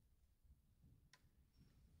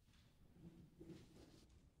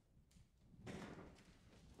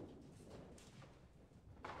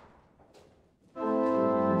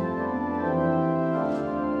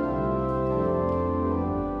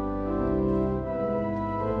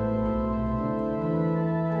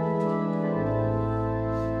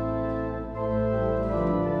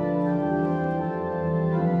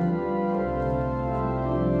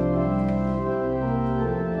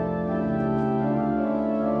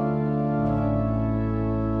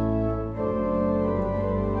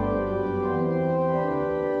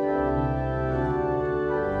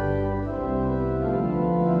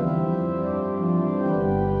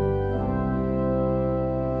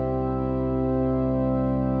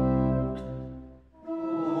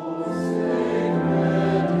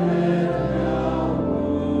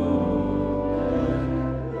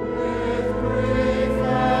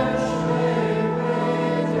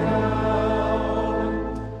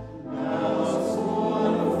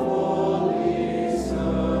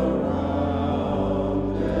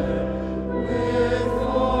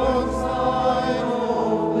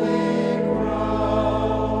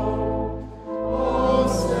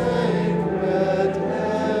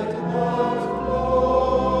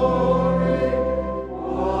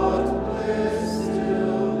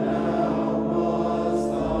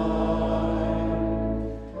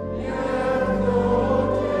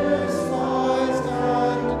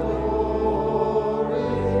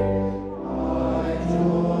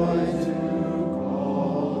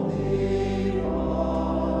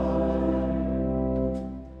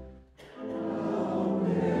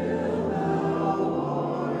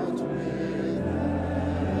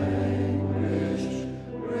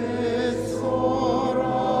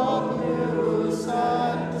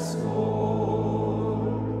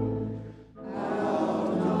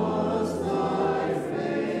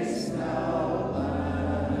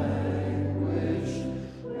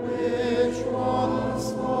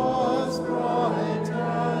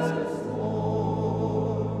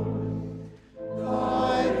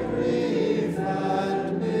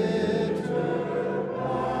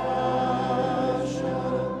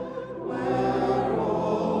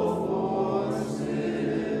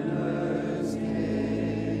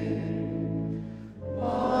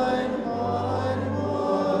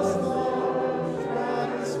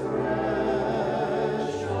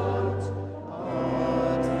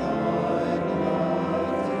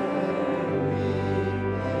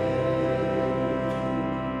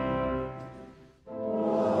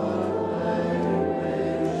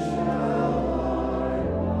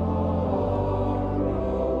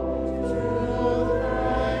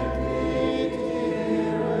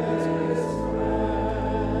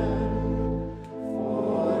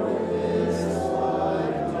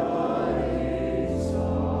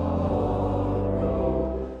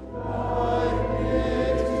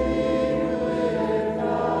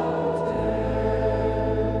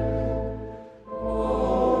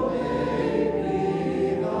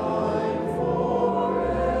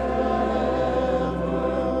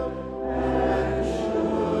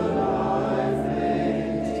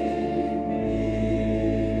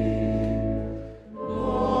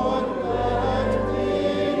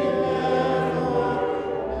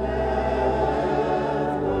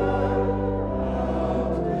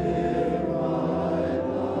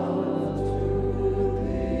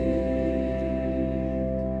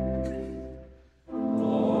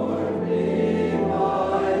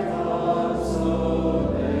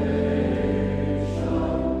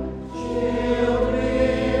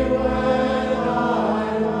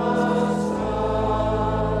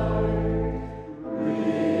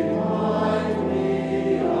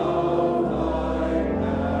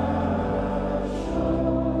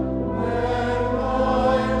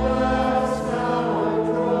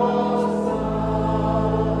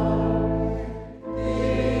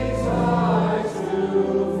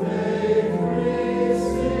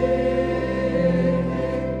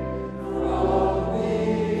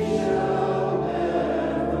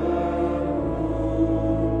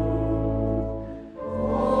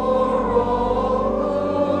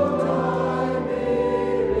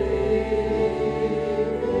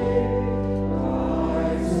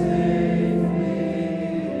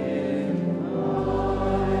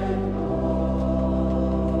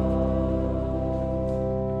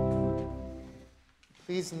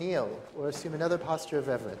 Please kneel or assume another posture of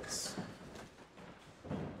reverence.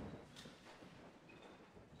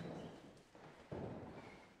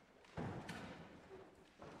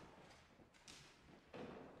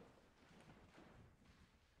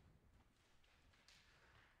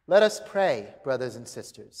 Let us pray, brothers and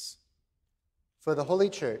sisters, for the Holy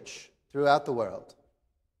Church throughout the world.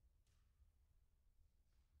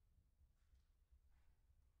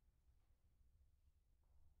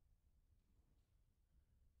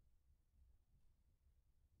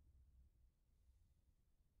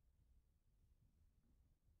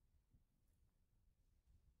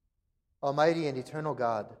 Almighty and eternal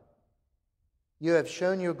God, you have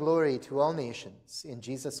shown your glory to all nations in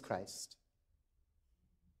Jesus Christ.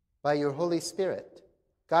 By your Holy Spirit,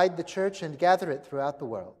 guide the church and gather it throughout the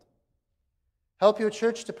world. Help your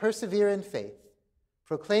church to persevere in faith,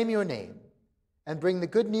 proclaim your name, and bring the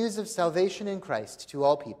good news of salvation in Christ to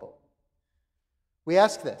all people. We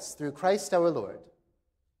ask this through Christ our Lord.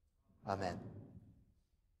 Amen.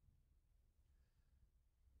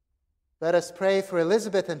 Let us pray for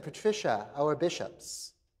Elizabeth and Patricia, our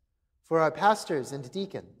bishops, for our pastors and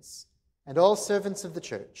deacons, and all servants of the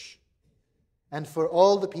church, and for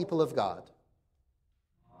all the people of God.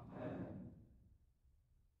 Amen.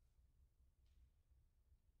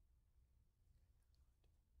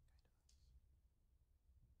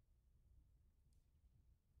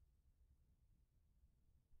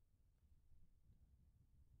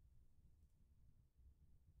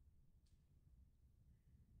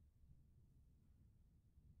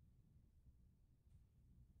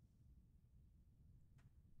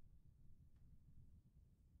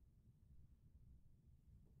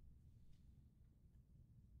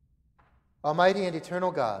 Almighty and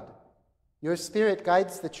eternal God, your Spirit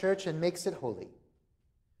guides the church and makes it holy.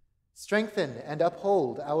 Strengthen and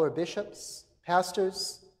uphold our bishops,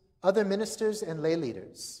 pastors, other ministers, and lay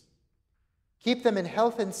leaders. Keep them in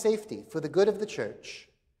health and safety for the good of the church,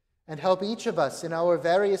 and help each of us in our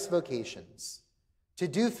various vocations to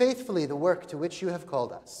do faithfully the work to which you have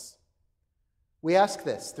called us. We ask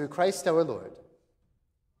this through Christ our Lord.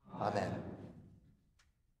 Amen.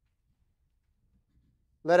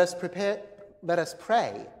 Let us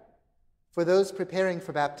pray for those preparing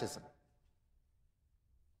for baptism.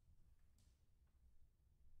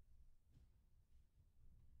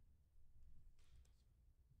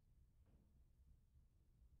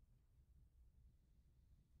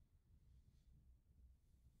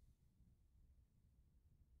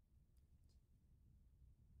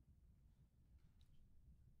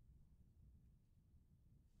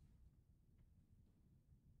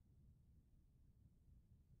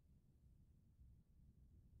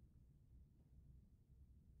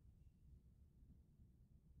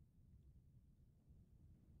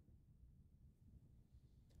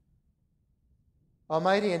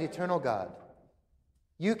 Almighty and eternal God,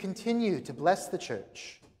 you continue to bless the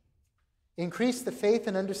church. Increase the faith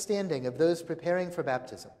and understanding of those preparing for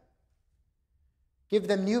baptism. Give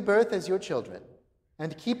them new birth as your children,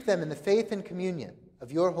 and keep them in the faith and communion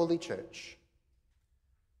of your holy church.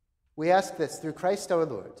 We ask this through Christ our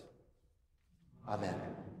Lord. Amen.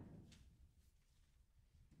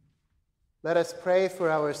 Let us pray for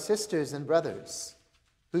our sisters and brothers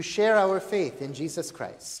who share our faith in Jesus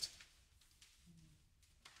Christ.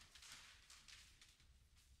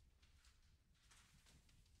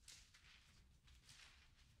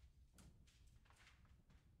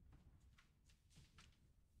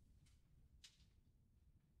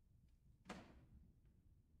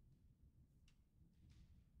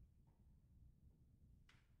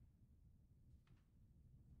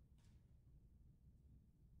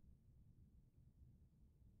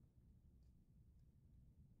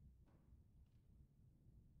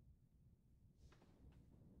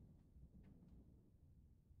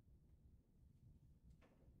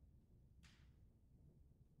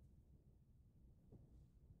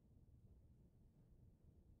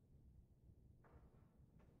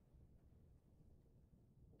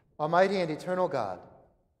 Almighty and eternal God,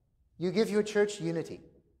 you give your church unity.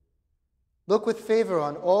 Look with favor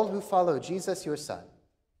on all who follow Jesus, your Son.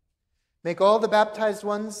 Make all the baptized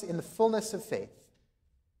ones in the fullness of faith,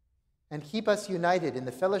 and keep us united in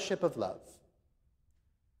the fellowship of love.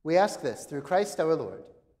 We ask this through Christ our Lord.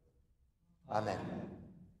 Amen.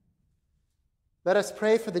 Let us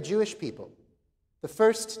pray for the Jewish people, the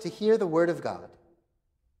first to hear the word of God.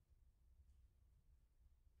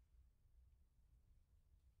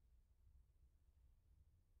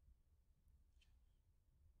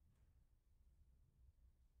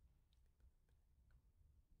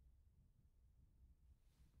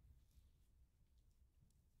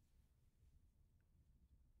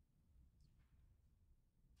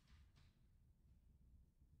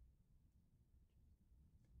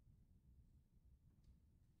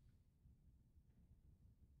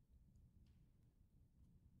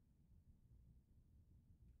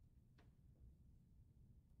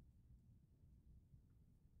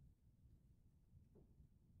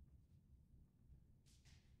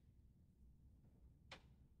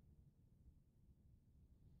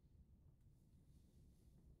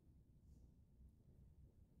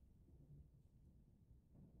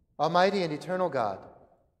 Almighty and eternal God,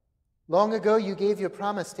 long ago you gave your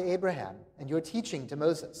promise to Abraham and your teaching to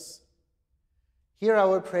Moses. Hear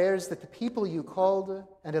our prayers that the people you called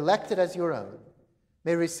and elected as your own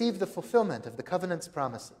may receive the fulfillment of the covenant's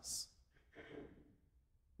promises.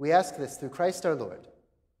 We ask this through Christ our Lord.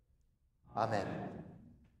 Amen.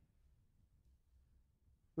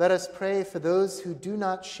 Let us pray for those who do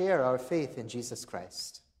not share our faith in Jesus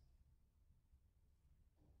Christ.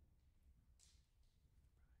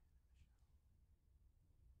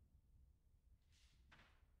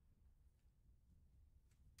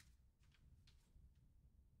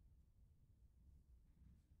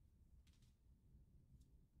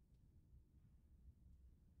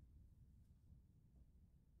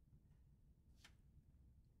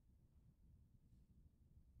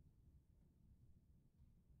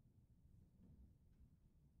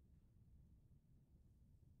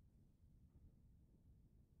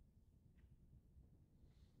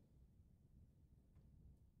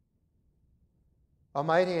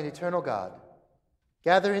 Almighty and eternal God,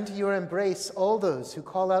 gather into your embrace all those who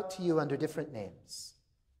call out to you under different names.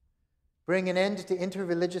 Bring an end to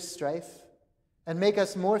interreligious strife and make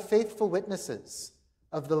us more faithful witnesses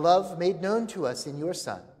of the love made known to us in your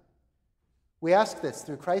Son. We ask this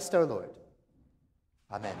through Christ our Lord.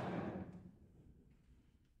 Amen.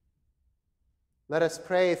 Let us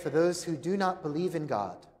pray for those who do not believe in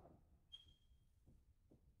God.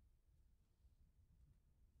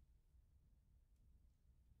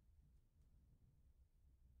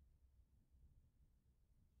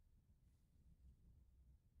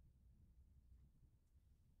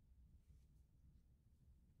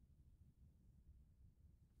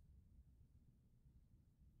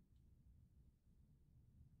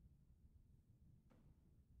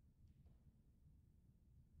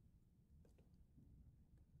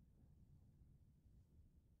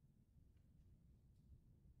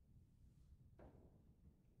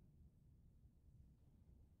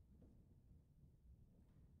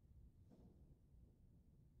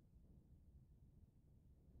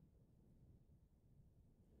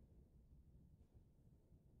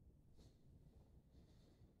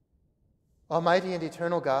 Almighty and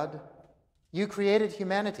eternal God, you created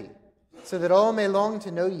humanity so that all may long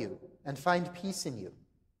to know you and find peace in you.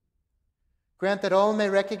 Grant that all may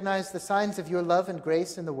recognize the signs of your love and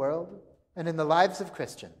grace in the world and in the lives of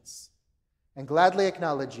Christians, and gladly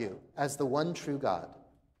acknowledge you as the one true God.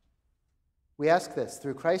 We ask this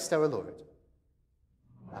through Christ our Lord.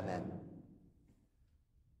 Amen.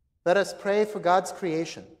 Let us pray for God's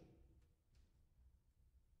creation.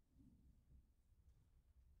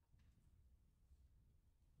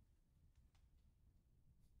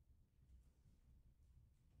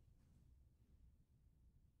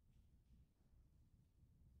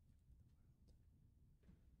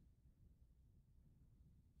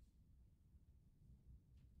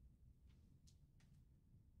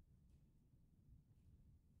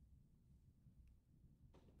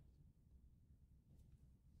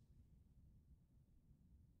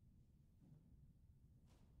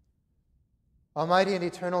 Almighty and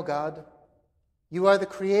eternal God, you are the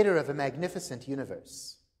creator of a magnificent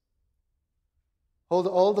universe. Hold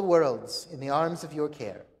all the worlds in the arms of your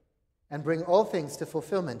care and bring all things to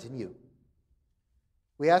fulfillment in you.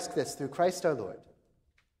 We ask this through Christ our Lord.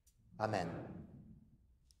 Amen.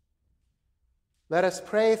 Let us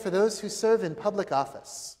pray for those who serve in public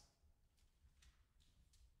office.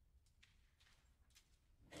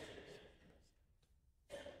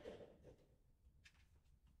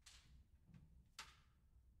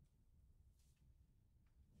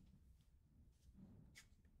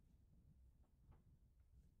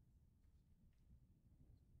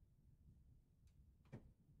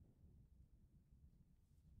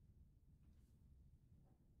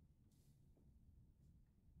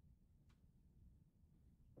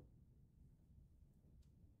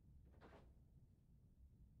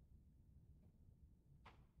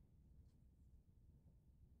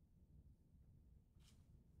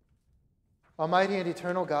 Almighty and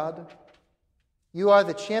eternal God, you are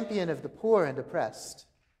the champion of the poor and oppressed.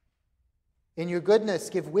 In your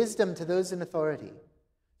goodness, give wisdom to those in authority,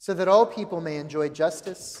 so that all people may enjoy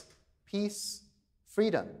justice, peace,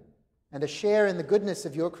 freedom, and a share in the goodness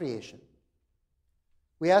of your creation.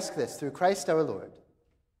 We ask this through Christ our Lord.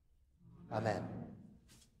 Amen.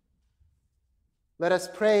 Let us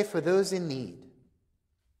pray for those in need.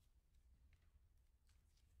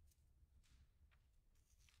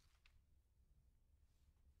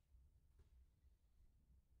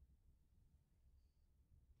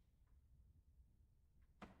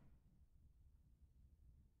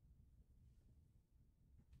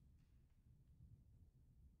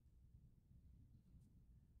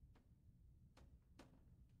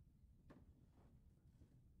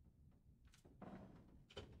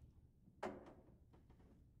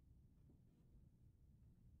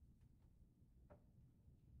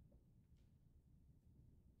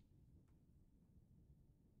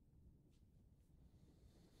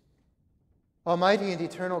 Almighty and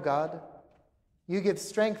eternal God, you give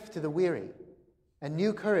strength to the weary and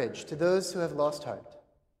new courage to those who have lost heart.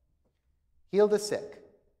 Heal the sick,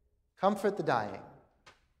 comfort the dying,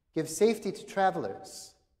 give safety to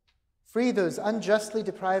travelers, free those unjustly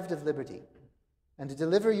deprived of liberty, and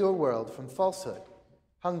deliver your world from falsehood,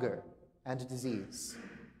 hunger, and disease.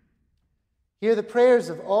 Hear the prayers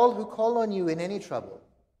of all who call on you in any trouble,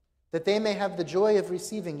 that they may have the joy of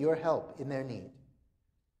receiving your help in their need.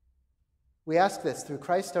 We ask this through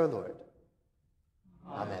Christ our Lord.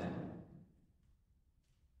 Amen.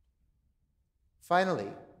 Finally,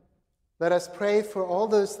 let us pray for all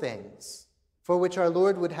those things for which our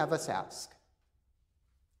Lord would have us ask.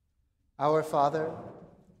 Our Father,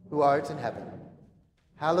 who art in heaven,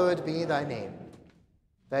 hallowed be thy name.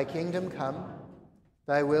 Thy kingdom come,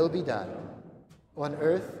 thy will be done, on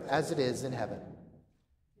earth as it is in heaven.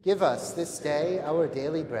 Give us this day our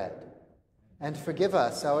daily bread, and forgive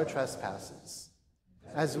us our trespasses,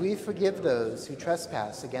 as we forgive those who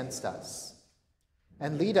trespass against us.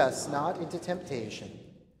 And lead us not into temptation,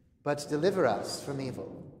 but deliver us from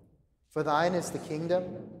evil. For thine is the kingdom,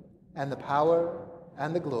 and the power,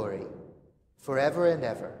 and the glory, forever and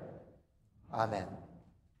ever. Amen.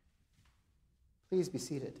 Please be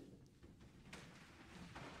seated.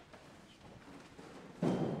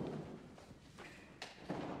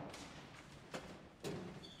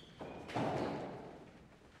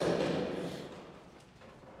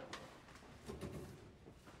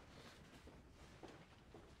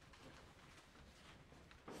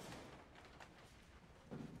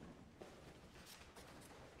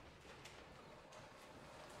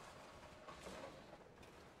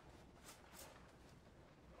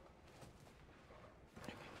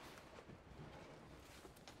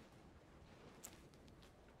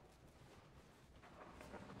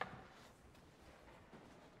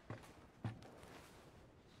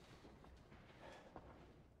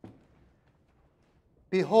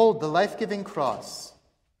 Behold the life-giving cross,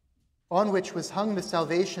 on which was hung the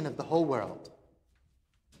salvation of the whole world.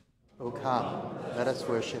 O come, let us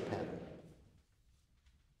worship him.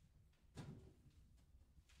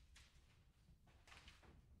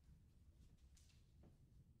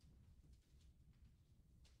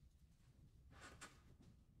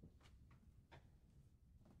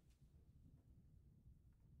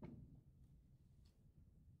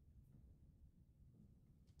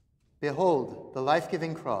 Behold the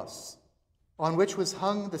life-giving cross, on which was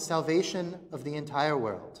hung the salvation of the entire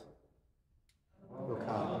world. O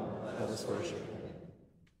come, let us worship him.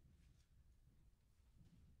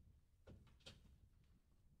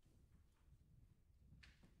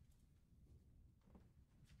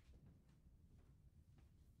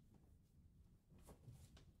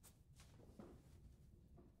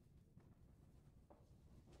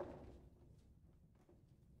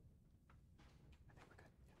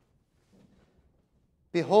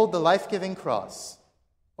 Behold the life-giving cross,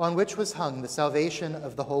 on which was hung the salvation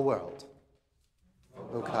of the whole world.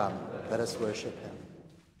 O come, let us worship him.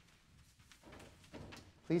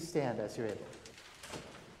 Please stand as you're able.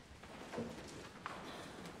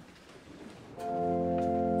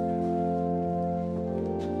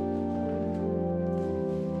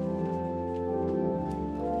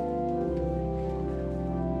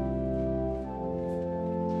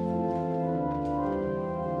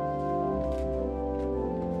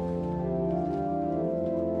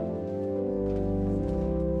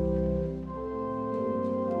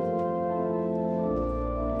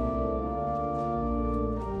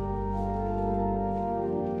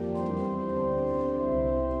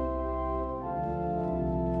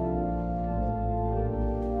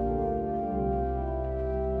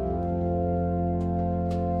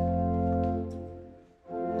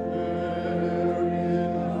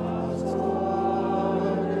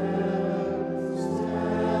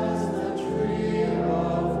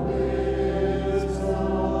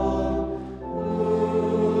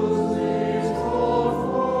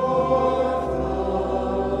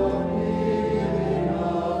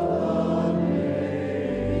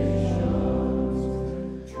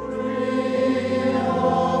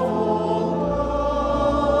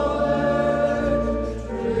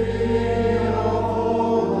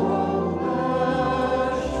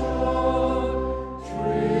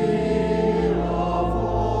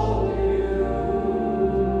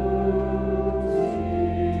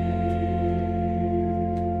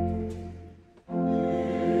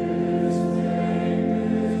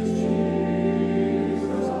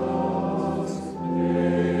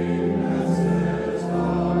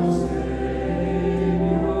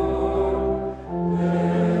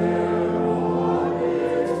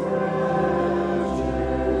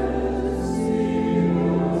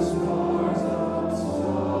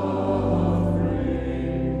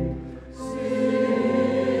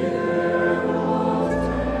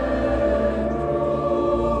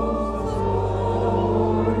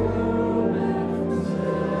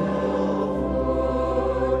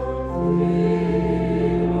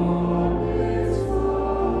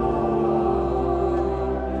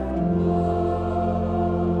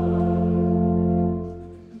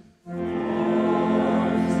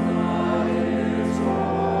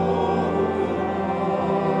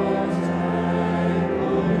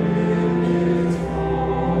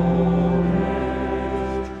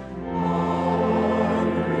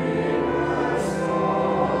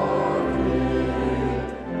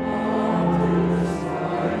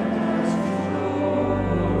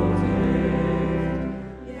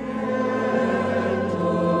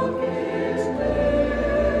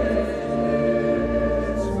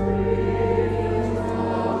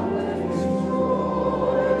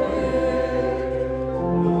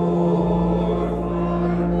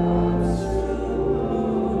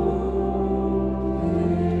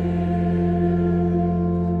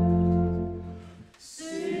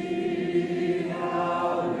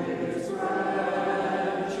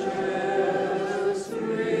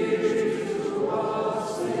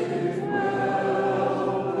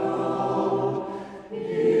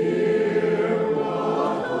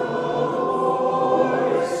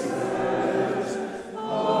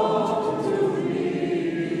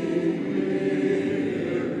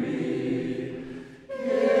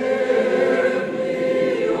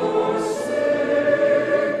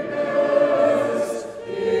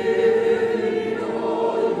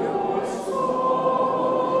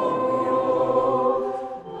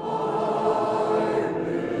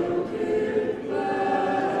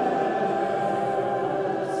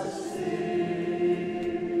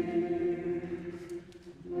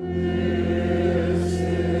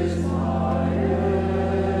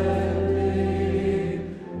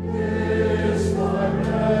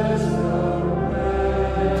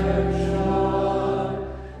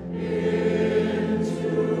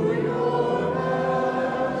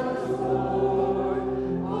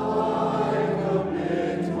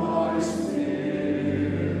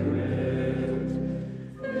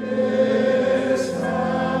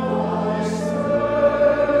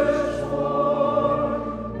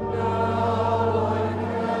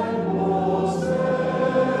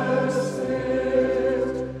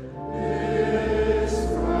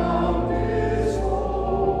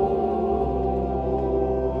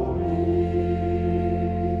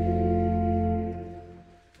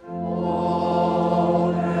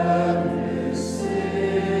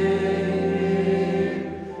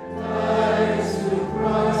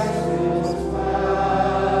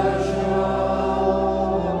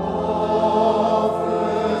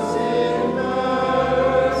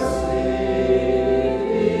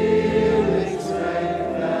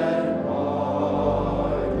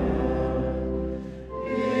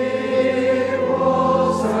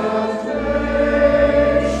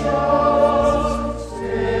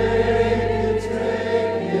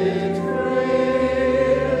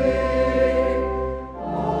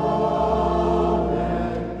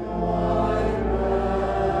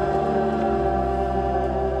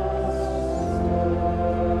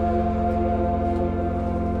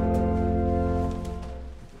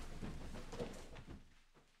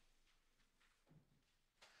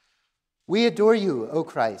 We adore you, O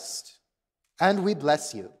Christ, and we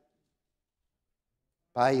bless you.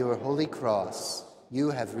 By your holy cross,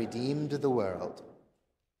 you have redeemed the world.